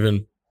I didn't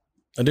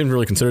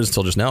really consider this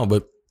until just now,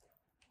 but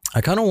I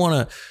kind of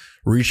want to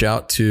reach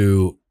out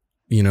to,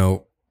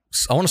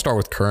 I want to start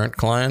with current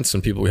clients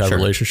and people we have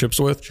relationships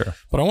with. Sure.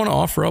 But I want to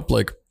offer up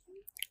like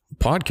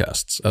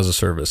podcasts as a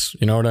service.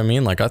 You know what I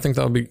mean? Like I think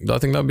that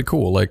would be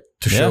cool. Like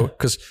to show,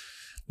 because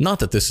not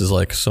that this is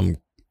like some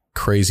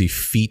crazy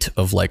feat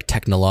of like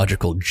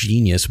technological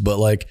genius, but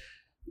like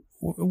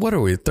what are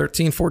we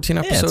 13, 14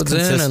 episodes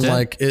in, and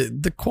like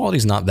the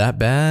quality's not that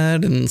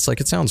bad, and it's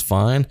like it sounds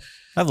fine.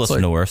 I've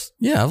listened to worse.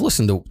 Yeah, I've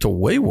listened to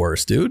way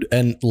worse, dude.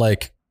 And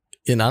like,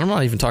 and I'm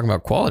not even talking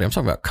about quality. I'm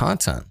talking about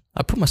content.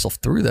 I put myself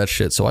through that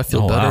shit so I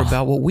feel better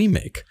about what we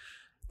make.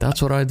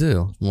 That's what I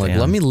do. I'm like,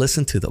 let me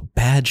listen to the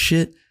bad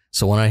shit.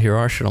 So when I hear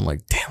our shit, I'm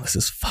like, damn, this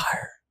is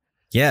fire.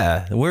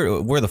 Yeah,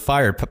 we're the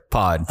fire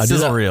pod.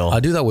 Sizzle Reel. I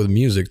do that with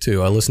music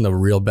too. I listen to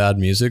real bad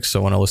music. So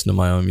when I listen to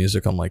my own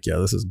music, I'm like, yeah,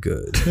 this is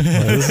good.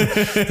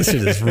 This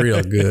shit is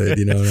real good.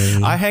 You know what I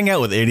mean? I hang out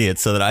with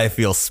idiots so that I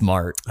feel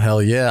smart.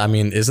 Hell yeah. I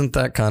mean, isn't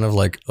that kind of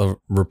like a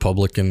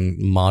Republican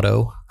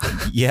motto?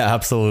 Yeah,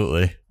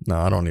 absolutely. No,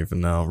 I don't even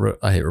know.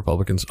 I hate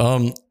Republicans.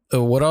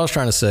 What I was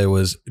trying to say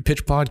was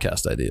pitch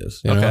podcast ideas.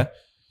 You know?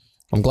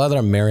 I'm glad that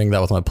I'm marrying that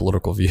with my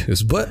political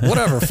views, but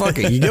whatever, fuck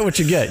it. You get what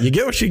you get. You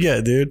get what you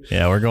get, dude.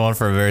 Yeah, we're going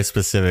for a very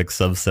specific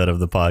subset of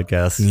the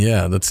podcast.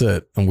 Yeah, that's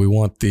it. And we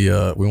want the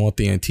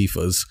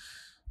Antifas.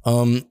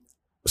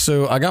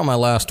 So I got my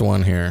last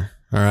one here.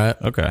 All right.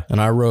 Okay. And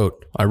I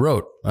wrote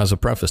as a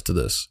preface to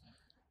this,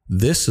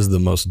 this is the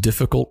most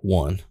difficult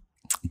one.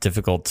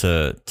 Difficult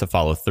to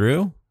follow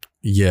through?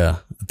 Yeah,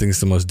 I think it's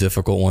the most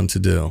difficult one to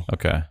do.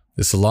 Okay.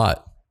 It's a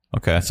lot.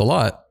 Okay. It's a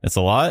lot. It's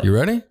a lot? You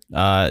ready?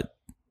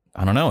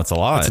 I don't know. It's a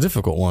lot. It's a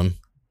difficult one.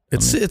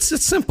 It's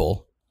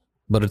simple,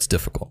 but it's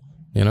difficult,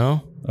 you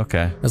know?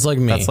 Okay. It's like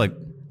me. That's like,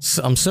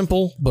 I'm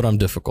simple, but I'm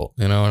difficult.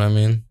 You know what I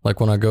mean? Like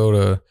when I go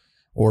to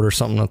order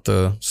something at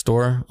the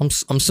store, I'm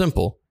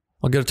simple.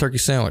 I'll get a turkey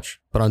sandwich,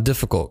 but I'm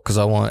difficult because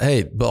I want,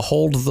 hey, but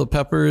hold the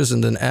peppers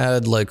and then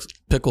add like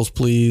pickles,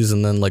 please.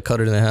 And then like cut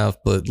it in half,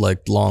 but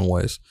like long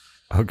ways.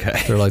 Okay.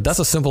 They're like, that's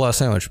a simple ass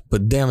sandwich,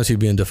 but damn it, you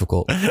being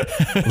difficult.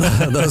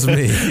 That's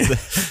me.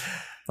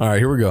 All right,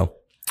 here we go.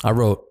 I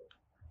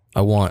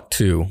want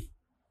to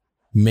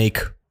make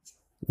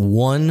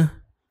one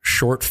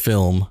short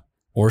film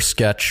or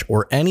sketch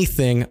or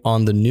anything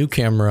on the new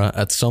camera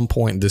at some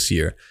point this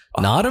year.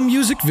 Not a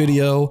music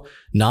video,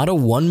 not a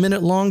 1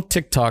 minute long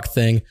TikTok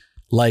thing.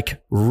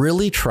 Like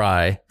really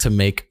try to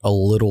make a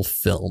little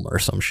film or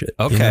some shit.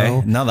 Okay. You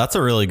know? No, that's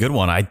a really good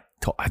one. I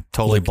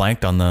totally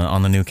blanked on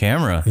the new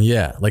camera.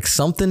 Yeah. Like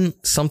something,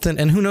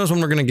 and who knows when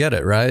we're going to get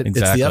it, right?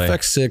 Exactly.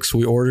 It's the FX6.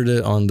 We ordered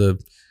it on the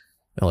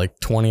like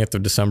 20th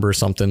of December or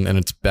something, and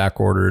it's back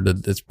ordered.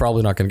 It's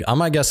probably not going to,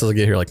 my guess is it'll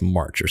get here like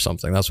March or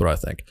something. That's what I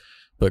think,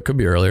 but it could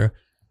be earlier.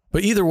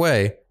 But either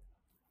way,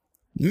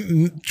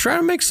 try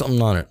to make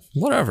something on it.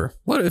 Whatever.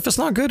 What if it's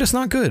not good? It's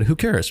not good. Who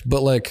cares?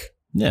 But like,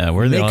 yeah,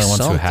 we're the only ones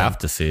something. who have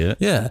to see it.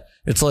 Yeah,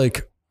 it's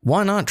like,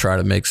 why not try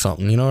to make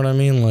something? You know what I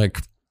mean? Like,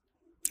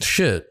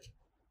 shit.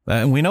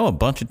 And we know a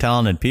bunch of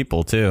talented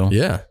people too.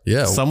 Yeah.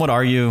 Some would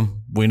argue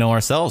we know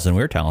ourselves and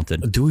we're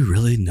talented. Do we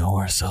really know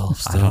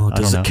ourselves? I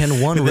don't know.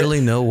 Can one really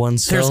know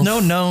oneself? There's no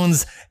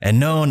knowns and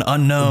known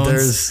unknowns.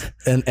 There's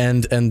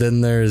and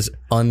then there's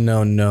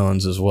unknown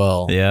knowns as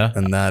well. Yeah,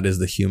 and that is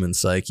the human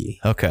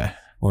psyche. Okay,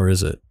 or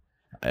is it?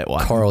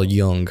 Well, Carl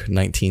Jung,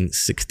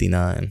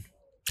 1969.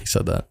 He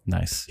said that.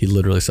 Nice. He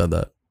literally said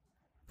that.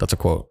 That's a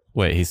quote.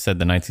 Wait, he said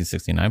the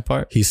 1969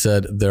 part? He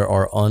said there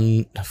are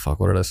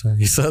what did I say?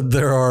 He said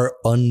there are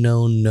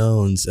unknown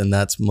knowns, and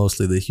that's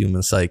mostly the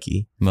human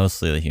psyche.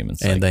 Mostly the human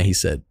psyche. And then he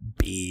said,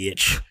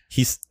 bitch.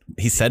 He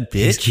said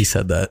bitch? He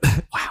said that.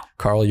 Wow.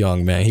 Carl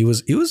Jung, man. He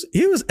was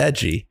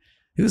edgy.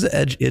 He was an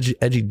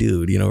edgy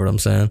dude, you know what I'm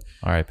saying?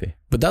 R.I.P.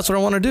 But that's what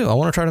I want to do. I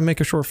want to try to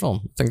make a short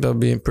film. I think that would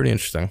be pretty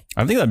interesting.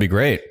 I think that'd be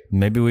great.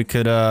 Maybe we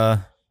could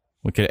air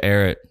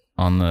it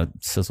on the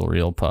Sizzle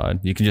Reel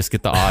pod. You can just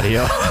get the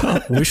audio.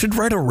 We should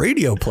write a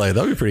radio play.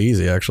 That'd be pretty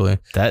easy, actually.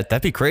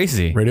 That'd be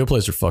crazy. Radio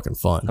plays are fucking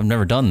fun. I've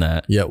never done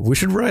that. Yeah, we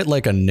should write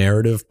like a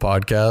narrative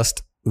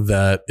podcast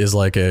that is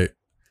like a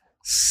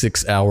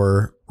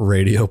 6-hour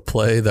radio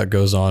play that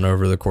goes on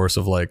over the course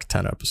of like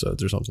 10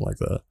 episodes or something like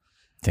that.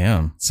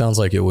 Damn. Sounds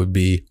like it would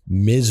be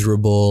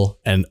miserable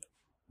and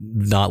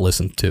not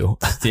listened to.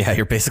 Yeah,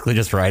 you're basically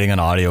just writing an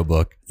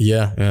audiobook.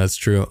 Yeah, that's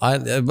true.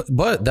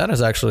 But that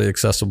is actually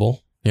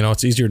accessible. You know,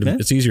 it's easier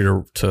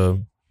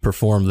to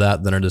perform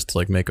that than it is to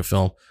like make a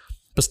film.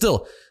 But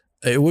still,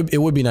 it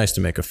would be nice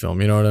to make a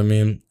film. You know what I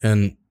mean?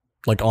 And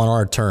like on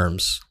our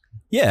terms.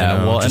 Yeah, you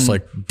know, well, just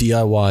like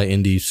DIY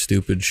indie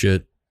stupid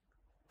shit.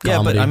 Yeah,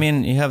 comedy. but I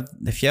mean,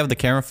 if you have the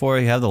camera for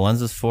it, you have the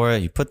lenses for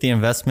it, you put the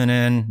investment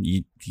in,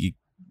 you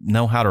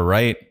know how to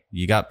write,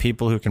 you got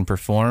people who can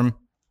perform,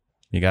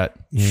 you got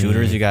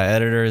shooters, you got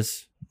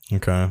editors.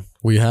 Okay,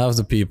 we have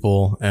the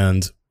people,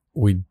 and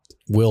we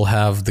will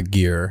have the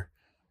gear.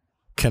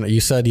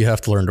 You said you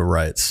have to learn to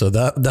write, so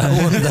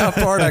that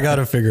part I got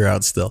to figure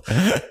out still.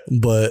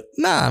 But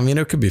nah, I mean,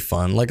 it could be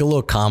fun, like a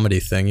little comedy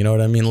thing. You know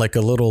what I mean? Like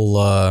a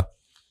little,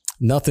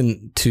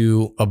 nothing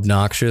too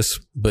obnoxious,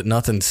 but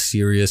nothing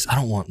serious. I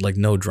don't want like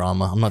no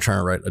drama. I'm not trying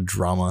to write a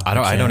drama.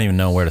 I don't even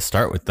know where to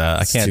start with that.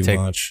 I can't take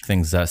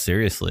things that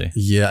seriously.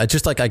 Yeah, it's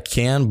just like I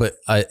can, but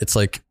it's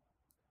like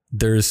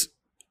there's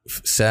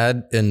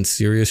sad and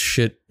serious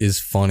shit is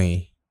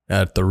funny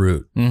at the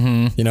root.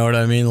 Mm-hmm. You know what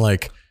I mean?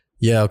 Like,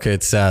 yeah, okay,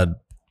 it's sad,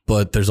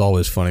 but there's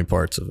always funny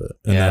parts of it.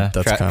 And yeah,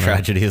 that's kind of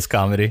tragedy is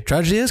comedy.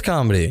 Tragedy is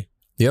comedy.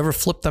 You ever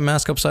flip the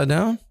mask upside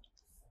down?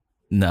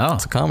 No,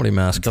 it's a comedy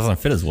mask. It doesn't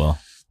fit as well.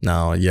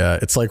 No, yeah,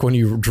 it's like when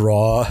you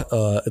draw.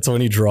 It's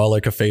when you draw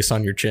like a face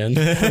on your chin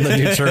and then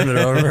you turn it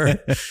over.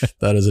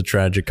 That is a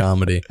tragic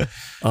comedy.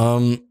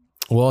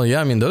 Well,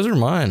 yeah, I mean, those are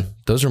mine.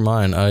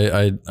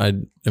 I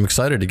am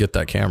excited to get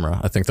that camera.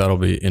 I think that'll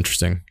be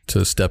interesting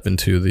to step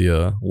into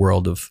the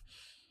world of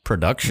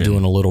production,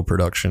 doing a little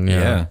production.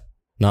 Yeah.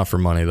 Not for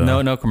money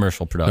though. No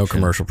commercial production. No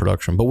commercial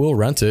production. But we'll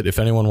rent it if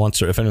anyone wants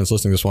to. If anyone's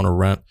listening, just want to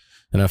rent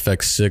an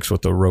FX6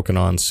 with the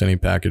Rokinon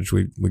Cine package.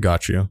 We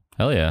got you.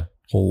 Hell yeah.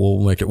 We'll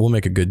make it. We'll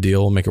make a good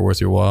deal. We'll make it worth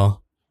your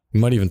while.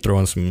 We might even throw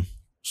in some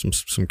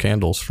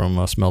candles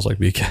from Smells Like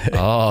BK.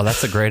 Oh,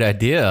 that's a great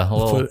idea.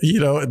 But, you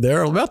know,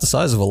 they're about the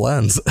size of a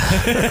lens.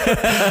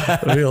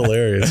 It'd be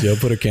hilarious.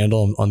 Put a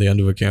candle on the end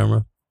of a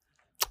camera.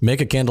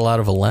 Make a candle out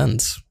of a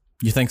lens.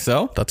 You think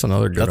so? That's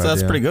another good idea.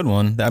 That's a pretty good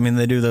one. I mean,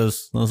 they do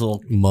those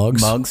little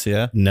mugs,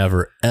 yeah.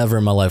 Never, ever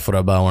in my life would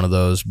I buy one of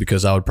those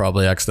because I would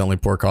probably accidentally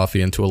pour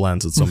coffee into a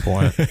lens at some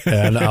point.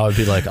 And I would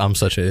be like, I'm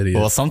such an idiot.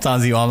 Well,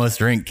 sometimes you almost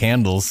drink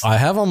candles. I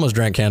have almost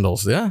drank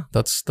candles. Yeah,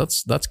 that's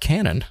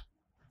canon.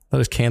 That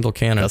is candle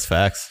canon. That's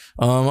facts.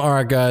 All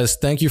right, guys.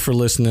 Thank you for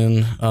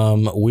listening.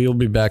 We'll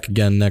be back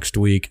again next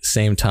week.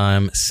 Same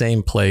time,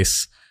 same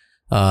place.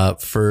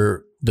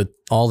 For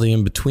all the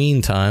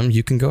in-between time,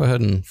 you can go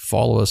ahead and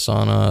follow us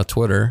on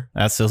Twitter.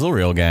 At Sizzle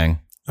Reel Gang.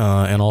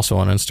 And also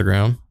on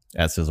Instagram.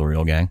 At Sizzle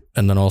Reel Gang.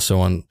 And then also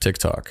on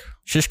TikTok.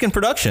 Shishkin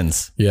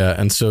Productions. Yeah,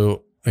 and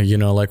so,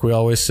 like we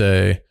always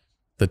say,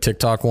 the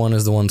TikTok one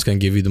is the one that's going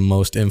to give you the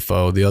most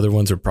info. The other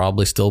ones are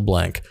probably still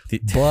blank.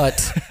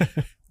 But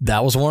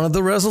that was one of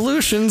the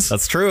resolutions.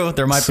 That's true.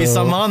 There might be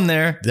some on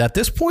there. At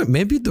this point,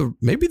 maybe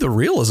the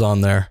reel is on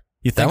there.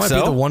 You think that might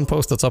so? be the one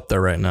post that's up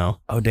there right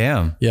now. Oh,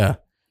 damn. Yeah.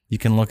 You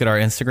can look at our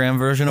Instagram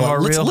version of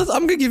our reel.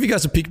 I'm going to give you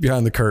guys a peek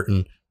behind the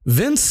curtain.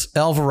 Vince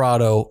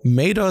Alvarado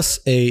made us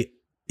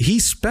he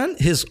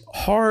spent his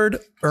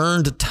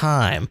hard-earned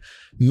time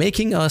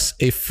making us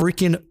a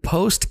freaking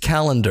post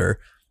calendar.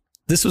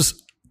 This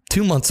was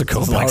 2 months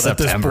ago. Like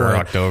September or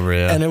October,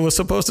 yeah. And it was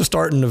supposed to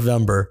start in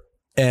November.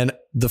 And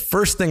the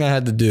first thing I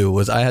had to do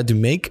was I had to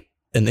make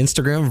an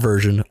Instagram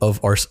version of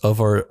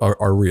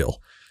our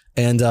reel.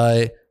 And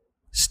I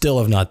still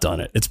have not done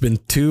it. It's been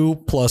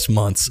 2+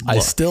 months. Look. I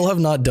still have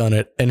not done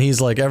it. And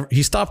he's like,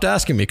 he stopped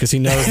asking me because he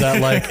knows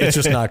that like it's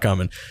just not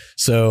coming.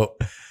 So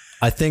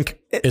I think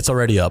it's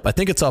already up. I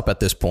think it's up at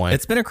this point.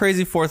 It's been a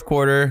crazy fourth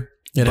quarter.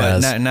 It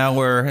has. Now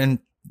we're in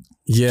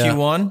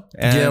Q1.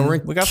 And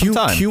we got some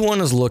time. Q1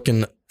 is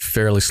looking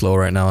fairly slow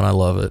right now, and I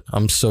love it.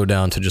 I'm so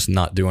down to just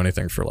not do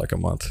anything for like a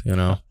month, you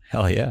know?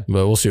 Hell yeah.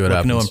 But we'll see what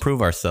happens. To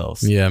improve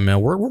ourselves. Yeah,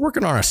 man. We're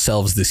working on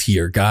ourselves this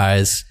year,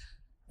 guys.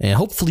 And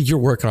hopefully you're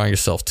working on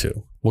yourself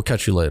too. We'll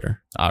catch you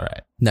later. All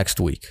right. Next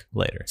week.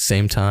 Later.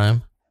 Same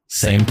time.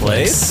 Same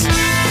place.